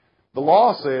 The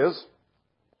law says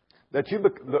that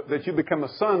you become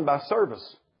a son by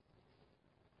service.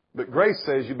 But grace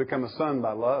says you become a son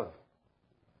by love.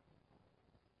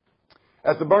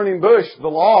 At the burning bush, the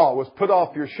law was put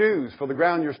off your shoes, for the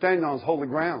ground you're standing on is holy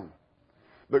ground.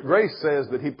 But grace says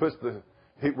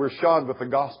that we're shod with the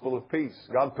gospel of peace.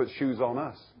 God puts shoes on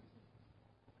us.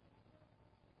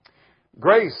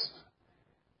 Grace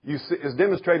is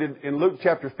demonstrated in Luke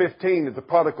chapter 15 at the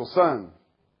prodigal son.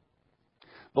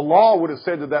 The law would have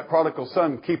said to that prodigal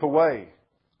son, keep away.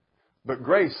 But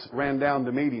grace ran down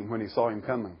to meet him when he saw him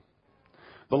coming.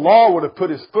 The law would have put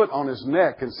his foot on his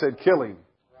neck and said, kill him.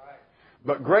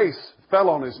 But grace fell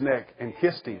on his neck and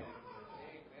kissed him.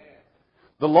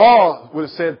 The law would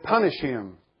have said, punish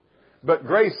him. But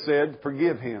grace said,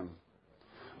 forgive him.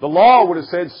 The law would have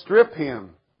said, strip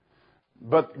him.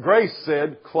 But grace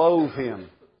said, clothe him.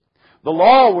 The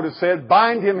law would have said,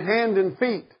 bind him hand and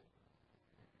feet.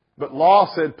 But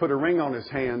law said, put a ring on his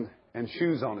hand and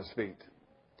shoes on his feet.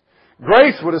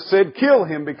 Grace would have said, kill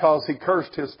him because he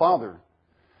cursed his father.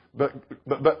 But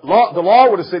the law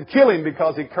would have said, kill him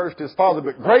because he cursed his father.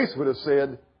 But grace would have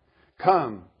said,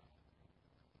 come.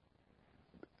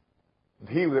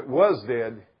 He that was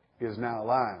dead is now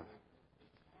alive.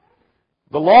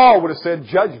 The law would have said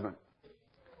judgment.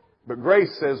 But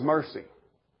grace says mercy.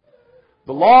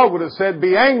 The law would have said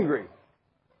be angry.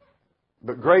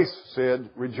 But grace said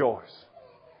rejoice.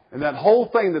 And that whole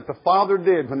thing that the Father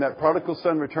did when that prodigal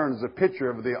son returned is a picture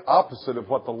of the opposite of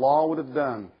what the law would have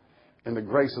done in the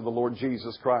grace of the Lord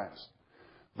Jesus Christ.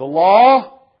 The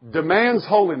law demands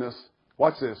holiness.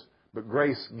 Watch this. But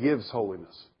grace gives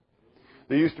holiness.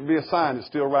 There used to be a sign that's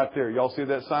still right there. Y'all see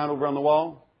that sign over on the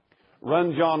wall?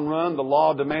 Run, John, run. The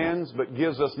law demands, but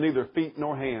gives us neither feet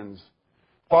nor hands.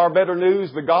 Far better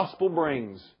news the gospel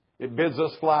brings. It bids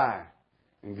us fly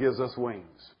and gives us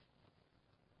wings.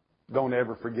 Don't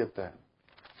ever forget that.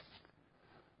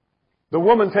 The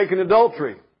woman taking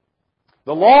adultery.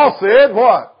 The law said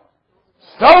what?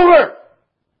 Stone her.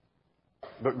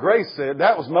 But grace said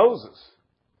that was Moses.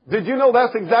 Did you know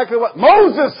that's exactly what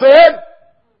Moses said?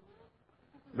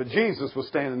 But Jesus was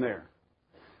standing there.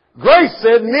 Grace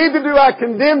said, neither do I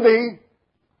condemn thee,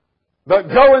 but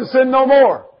go and sin no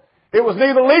more. It was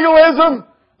neither legalism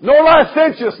nor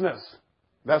licentiousness.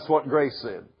 That's what grace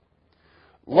said.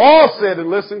 Law said, and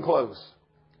listen close.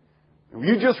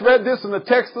 You just read this in the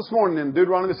text this morning in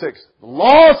Deuteronomy 6. The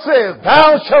law says,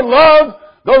 thou shalt love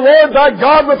the Lord thy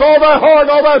God with all thy heart,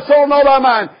 all thy soul, and all thy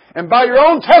mind. And by your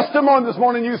own testimony this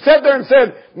morning, you sat there and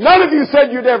said, none of you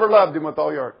said you'd ever loved Him with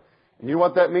all your heart. And you know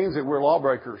what that means? That we're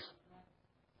lawbreakers.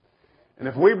 And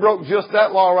if we broke just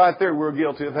that law right there, we're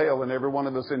guilty of hell, and every one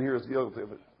of us in here is guilty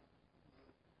of it.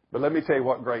 But let me tell you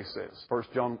what grace says. 1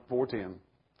 John 4:10.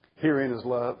 Herein is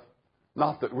love.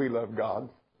 Not that we love God.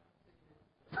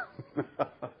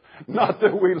 Not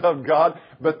that we love God,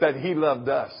 but that He loved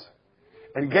us.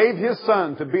 And gave His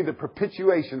Son to be the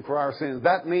propitiation for our sins.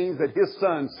 That means that His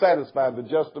Son satisfied the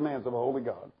just demands of a holy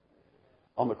God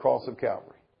on the cross of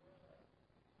Calvary.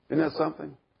 Isn't that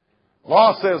something?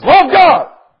 Law says, love God!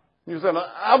 You say,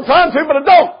 I'm trying to, but I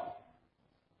don't.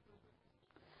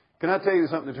 Can I tell you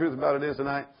something? The truth about it is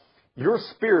tonight, your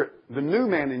spirit, the new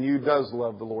man in you does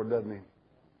love the Lord, doesn't he?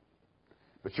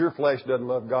 But your flesh doesn't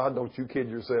love God. Don't you kid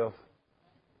yourself.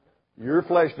 Your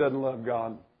flesh doesn't love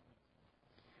God.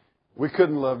 We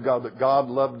couldn't love God, but God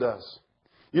loved us.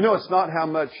 You know, it's not how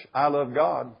much I love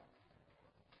God,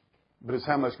 but it's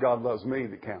how much God loves me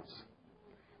that counts.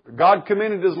 God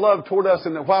commended His love toward us,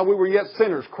 and that while we were yet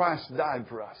sinners, Christ died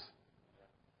for us.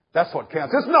 That's what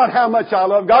counts. It's not how much I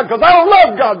love God, because I don't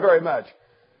love God very much.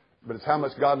 But it's how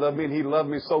much God loved me, and He loved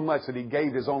me so much that He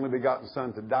gave His only begotten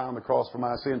Son to die on the cross for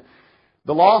my sin.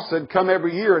 The law said, come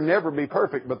every year and never be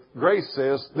perfect. But grace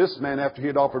says, this man, after he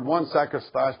had offered one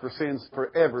sacrifice for sins,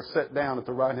 forever sat down at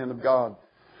the right hand of God.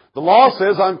 The law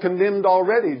says, I'm condemned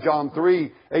already. John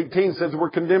 3:18 says we're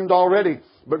condemned already.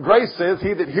 But grace says,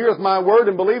 he that heareth my word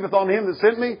and believeth on Him that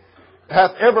sent me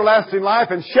hath everlasting life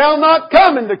and shall not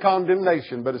come into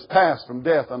condemnation, but is passed from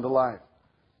death unto life.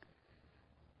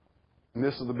 And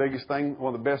this is the biggest thing,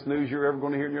 one of the best news you're ever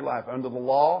going to hear in your life. Under the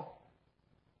law,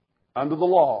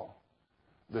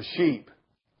 the sheep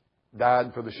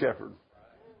died for the shepherd.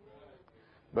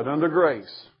 But under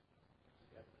grace,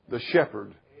 the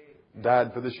shepherd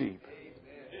died for the sheep.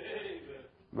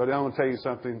 But I want to tell you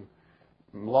something.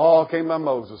 Law came by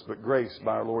Moses, but grace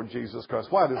by our Lord Jesus Christ.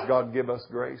 Why does God give us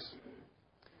grace?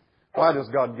 Why does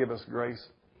God give us grace?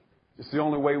 It's the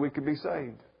only way we could be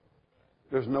saved.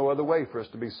 There's no other way for us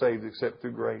to be saved except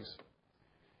through grace.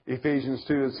 Ephesians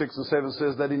 2:6-7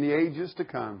 says that in the ages to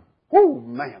come. Whoo,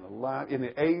 man alive. In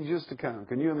the ages to come.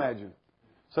 Can you imagine?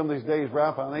 Some of these days,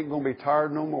 Ralph, I ain't going to be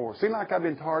tired no more. Seems like I've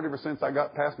been tired ever since I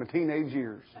got past my teenage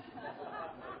years.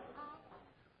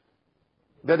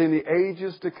 That in the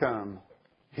ages to come,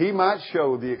 He might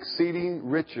show the exceeding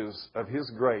riches of His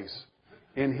grace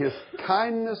in His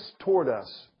kindness toward us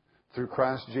through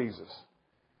Christ Jesus.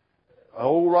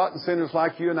 Old rotten sinners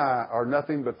like you and I are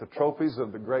nothing but the trophies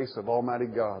of the grace of Almighty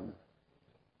God.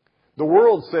 The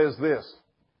world says this,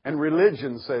 and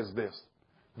religion says this.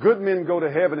 Good men go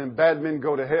to heaven and bad men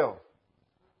go to hell.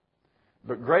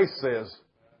 But grace says,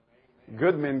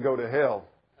 good men go to hell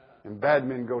and bad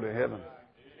men go to heaven.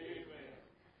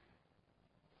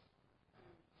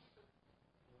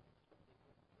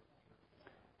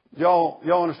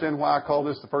 Y'all understand why I call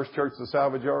this the first church of the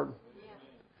salvage yard?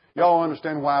 Y'all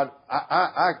understand why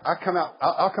I'll come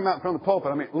out in front of the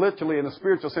pulpit. I mean, literally in a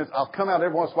spiritual sense, I'll come out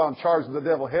every once in a while and charge the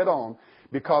devil head on,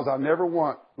 because I never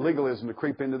want legalism to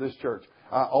creep into this church.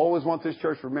 I always want this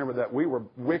church to remember that we were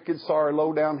wicked, sorry,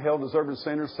 low-down, hell-deserving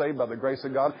sinners saved by the grace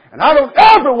of God. And I don't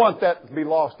ever want that to be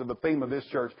lost to the theme of this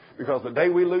church, because the day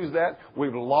we lose that,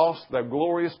 we've lost the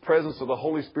glorious presence of the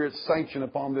Holy Spirit's sanction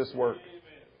upon this work.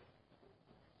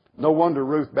 No wonder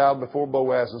Ruth bowed before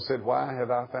Boaz and said, "Why have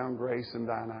I found grace in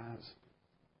thine eyes?"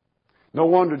 No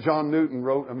wonder John Newton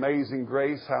wrote, "Amazing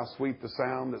grace, how sweet the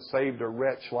sound that saved a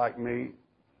wretch like me."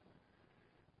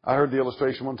 I heard the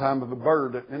illustration one time of a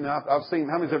bird, and I've seen,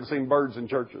 how many's ever seen birds in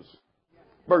churches?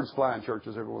 Birds fly in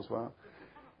churches every once in a while.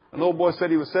 An old boy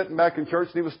said he was sitting back in church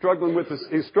and he was struggling with this.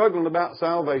 He's struggling about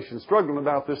salvation, struggling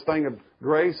about this thing of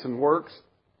grace and works,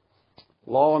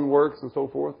 law and works and so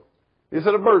forth. He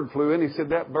said a bird flew in. He said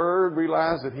that bird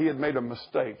realized that he had made a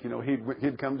mistake. You know,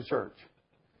 he'd come to church.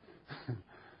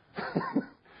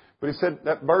 But he said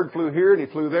that bird flew here and he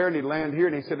flew there and he'd land here.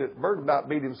 And he said that bird about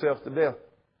beat himself to death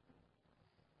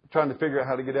trying to figure out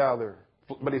how to get out of there.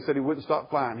 But he said he wouldn't stop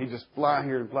flying. He'd just fly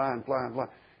here and fly and fly and fly.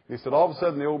 And he said all of a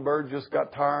sudden the old bird just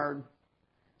got tired,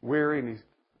 weary, and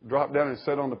he dropped down and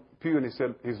sat on the pew and he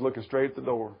said he's looking straight at the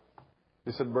door.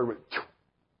 He said the bird went, "Choo."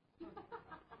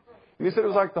 And he said it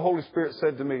was like the Holy Spirit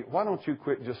said to me, "Why don't you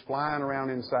quit just flying around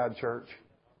inside church,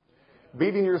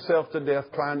 beating yourself to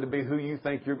death, trying to be who you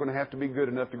think you're going to have to be good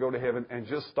enough to go to heaven, and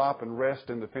just stop and rest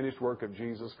in the finished work of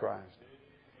Jesus Christ."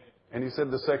 And he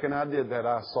said the second I did that,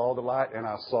 I saw the light and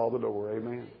I saw the door.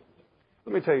 Amen.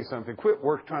 Let me tell you something. Quit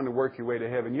trying to work your way to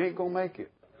heaven. You ain't going to make it.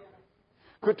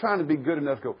 Quit trying to be good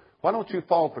enough to go. Why don't you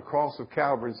fall at the cross of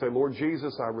Calvary and say, "Lord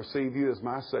Jesus, I receive you as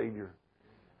my Savior.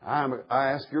 I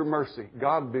ask your mercy.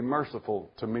 God, be merciful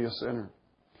to me, a sinner."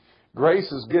 Grace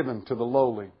is given to the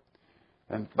lowly.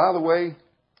 And by the way,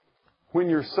 when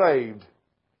you're saved,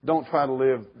 don't try to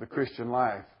live the Christian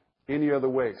life any other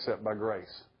way except by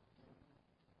grace.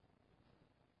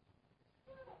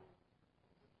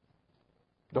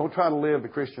 Don't try to live the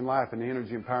Christian life in the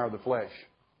energy and power of the flesh.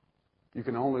 You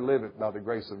can only live it by the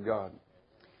grace of God.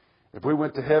 If we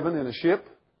went to heaven in a ship,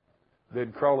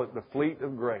 they'd call it the fleet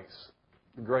of grace,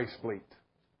 the grace fleet.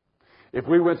 If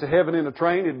we went to heaven in a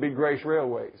train, it'd be Grace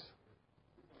Railways.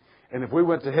 And if we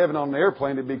went to heaven on an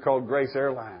airplane, it'd be called Grace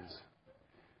Airlines.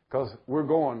 Because we're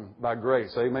going by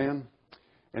grace. Amen?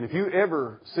 And if you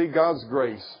ever see God's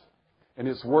grace and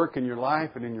its work in your life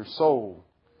and in your soul,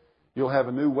 you'll have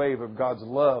a new wave of God's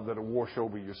love that will wash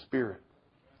over your spirit.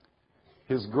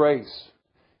 His grace.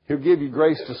 He'll give you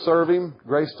grace to serve Him,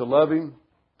 grace to love Him.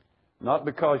 Not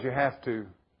because you have to.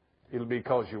 It'll be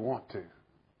because you want to.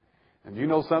 And you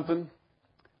know something?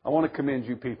 I want to commend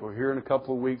you people. Here in a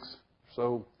couple of weeks or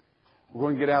so, we're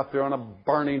going to get out there on a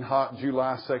burning hot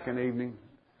July 2nd evening.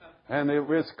 And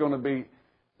it's going to be,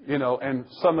 and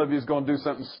some of you is going to do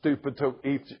something stupid to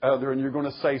each other, and you're going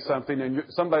to say something, and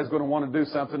somebody's going to want to do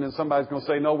something, and somebody's going to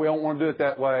say, "No, we don't want to do it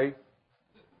that way."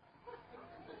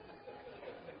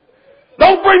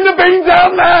 Don't bring the beans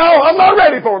out now. I'm not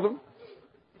ready for them.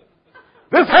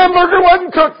 This hamburger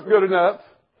wasn't cooked good enough.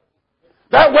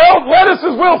 That lettuce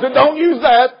is wilted. Don't use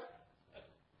that.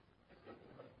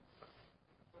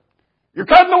 You're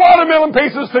cutting the watermelon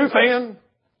pieces too thin.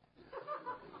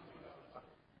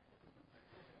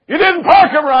 You didn't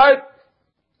park them right.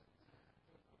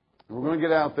 We're going to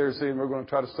get out there, and we're going to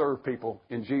try to serve people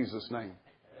in Jesus' name.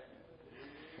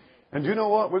 And you know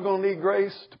what? We're going to need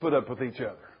grace to put up with each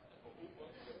other.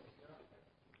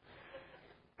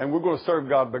 And we're going to serve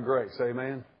God by grace.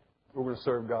 Amen? We're going to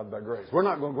serve God by grace. We're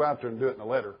not going to go out there and do it in a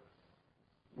letter.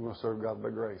 We're going to serve God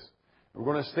by grace. We're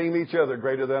going to esteem each other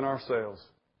greater than ourselves.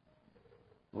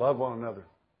 Love one another.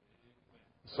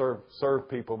 Serve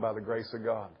people by the grace of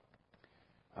God.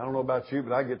 I don't know about you,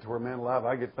 but I get to where, man alive,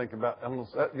 I get to think about,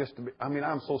 that gets to be,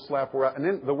 I'm so slap where and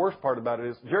then the worst part about it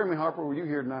is, Jeremy Harper, were you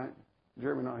here tonight?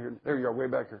 Jeremy not here. There you are, way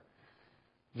back here.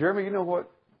 Jeremy, you know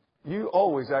what? You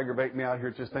always aggravate me out here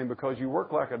at this thing because you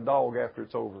work like a dog after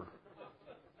it's over.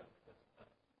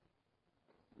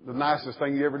 The nicest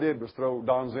thing you ever did was throw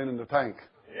Don's in the tank.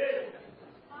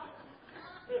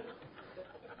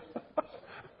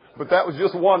 But that was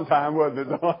just one time, wasn't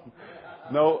it, Don?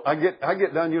 No, I get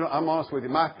done. You know, I'm honest with you.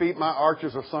 My feet, my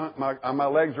arches are sunk. My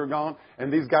legs are gone.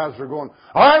 And these guys are going,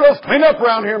 all right, let's clean up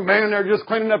around here, man. And they're just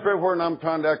cleaning up everywhere. And I'm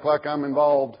trying to act like I'm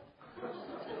involved.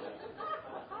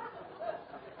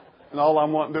 And all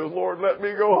I'm wanting to do is, Lord, let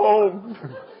me go home.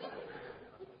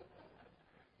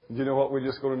 You know what we're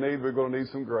just going to need? We're going to need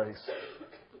some grace.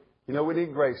 You know, we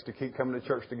need grace to keep coming to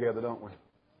church together, don't we?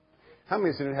 How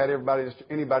many have had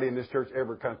anybody in this church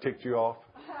ever kind of ticked you off?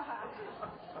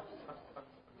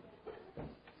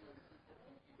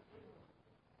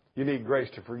 You need grace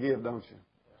to forgive, don't you?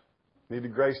 You need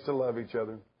the grace to love each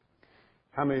other.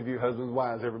 How many of you husbands and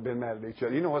wives ever been mad at each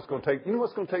other? You know what's going to take? You know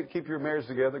what's going to take to keep your marriage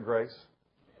together? Grace.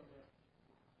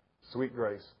 Sweet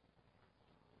grace.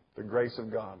 The grace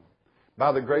of God.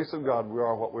 By the grace of God, we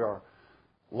are what we are.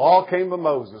 Law came by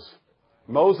Moses.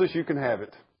 Moses, you can have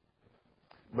it.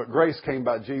 But grace came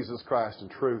by Jesus Christ and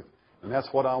truth. And that's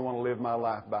what I want to live my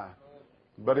life by.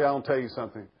 Buddy, I'll tell you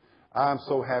something. I'm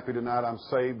so happy tonight I'm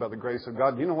saved by the grace of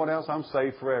God. You know what else? I'm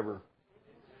saved forever.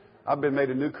 I've been made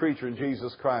a new creature in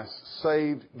Jesus Christ.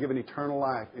 Saved, given eternal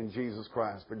life in Jesus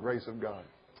Christ. The grace of God.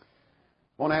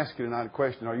 I want to ask you tonight a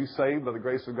question. Are you saved by the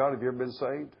grace of God? Have you ever been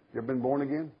saved? You ever been born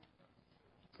again?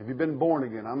 Have you been born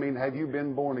again? I mean, have you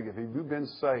been born again? Have you been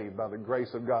saved by the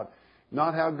grace of God?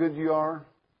 Not how good you are.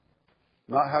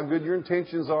 Not how good your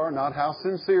intentions are. Not how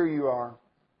sincere you are.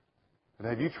 But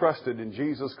have you trusted in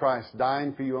Jesus Christ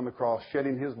dying for you on the cross,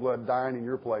 shedding His blood, dying in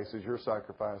your place as your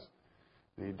sacrifice?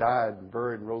 And He died and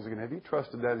buried and rose again. Have you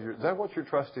trusted that as is that what you're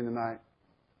trusting tonight?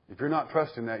 If you're not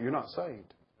trusting that, you're not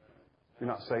saved. You're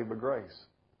not saved by grace.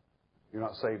 You're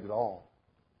not saved at all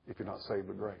if you're not saved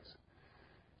by grace.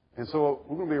 And so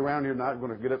we're going to be around here tonight. We're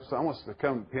going to get up. So I want us to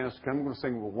come, pianist, come. We're going to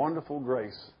sing the wonderful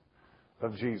grace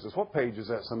of Jesus. What page is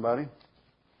that, somebody?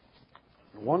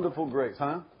 Wonderful grace,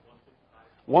 huh?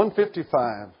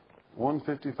 155.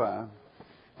 155.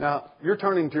 Now, you're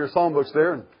turning to your songbooks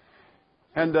there.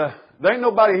 And there ain't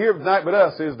nobody here tonight but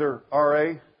us, is there,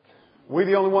 R.A.? We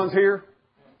the only ones here?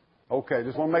 Okay,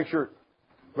 just want to make sure.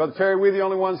 Brother Terry, we the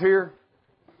only ones here?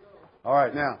 All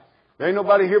right, now, there ain't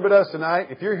nobody here but us tonight.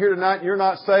 If you're here tonight and you're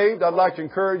not saved, I'd like to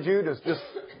encourage you to just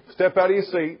step out of your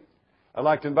seat. I'd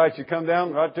like to invite you to come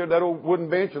down right there, that old wooden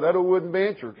bench or that old wooden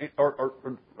bench, or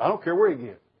I don't care where you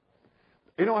get.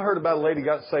 You know, I heard about a lady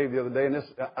got saved the other day, and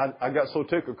I got so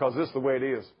tickled because this is the way it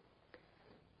is.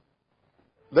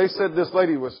 They said this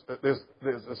lady there's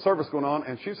a service going on,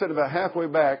 and she said about halfway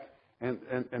back, and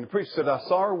the preacher said, I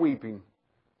saw her weeping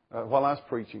while I was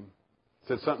preaching.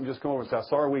 Said something just come over and said, I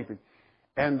saw her weeping.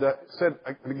 And said,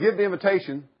 to give the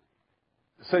invitation,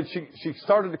 said she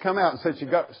started to come out, and said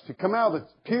she come out of the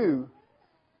pew,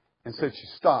 and said she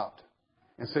stopped.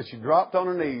 And said she dropped on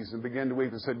her knees and began to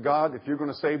weep and said, God, if you're going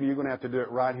to save me, you're going to have to do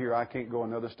it right here. I can't go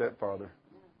another step farther.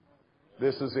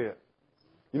 This is it.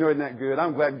 You know, isn't that good?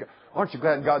 I'm glad. Aren't you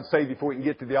glad God saved you before you can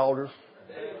get to the altar?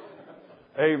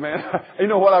 Amen. You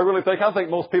know what I really think? I think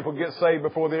most people get saved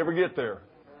before they ever get there.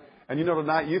 And you know,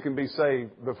 tonight you can be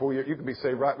saved before you can be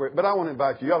saved right where. But I want to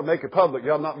invite you. You ought to make it public.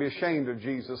 You ought not be ashamed of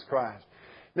Jesus Christ.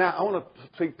 Now, I want to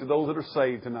speak to those that are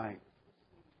saved tonight.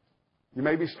 You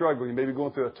may be struggling. You may be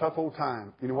going through a tough old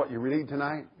time. You know what you need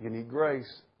tonight? You need grace.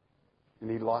 You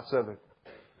need lots of it.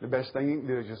 The best thing you can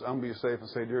do is just humble yourself and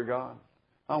say, Dear God,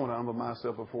 I want to humble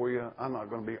myself before you. I'm not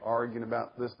going to be arguing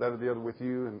about this, that, or the other with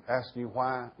you and asking you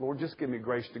why. Lord, just give me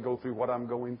grace to go through what I'm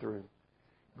going through.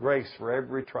 Grace for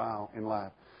every trial in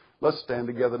life. Let's stand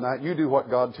together tonight. You do what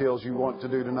God tells you want to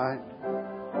do tonight.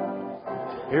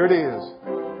 Here it is.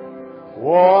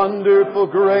 Wonderful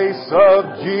grace of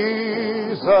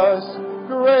Jesus,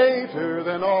 greater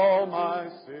than all my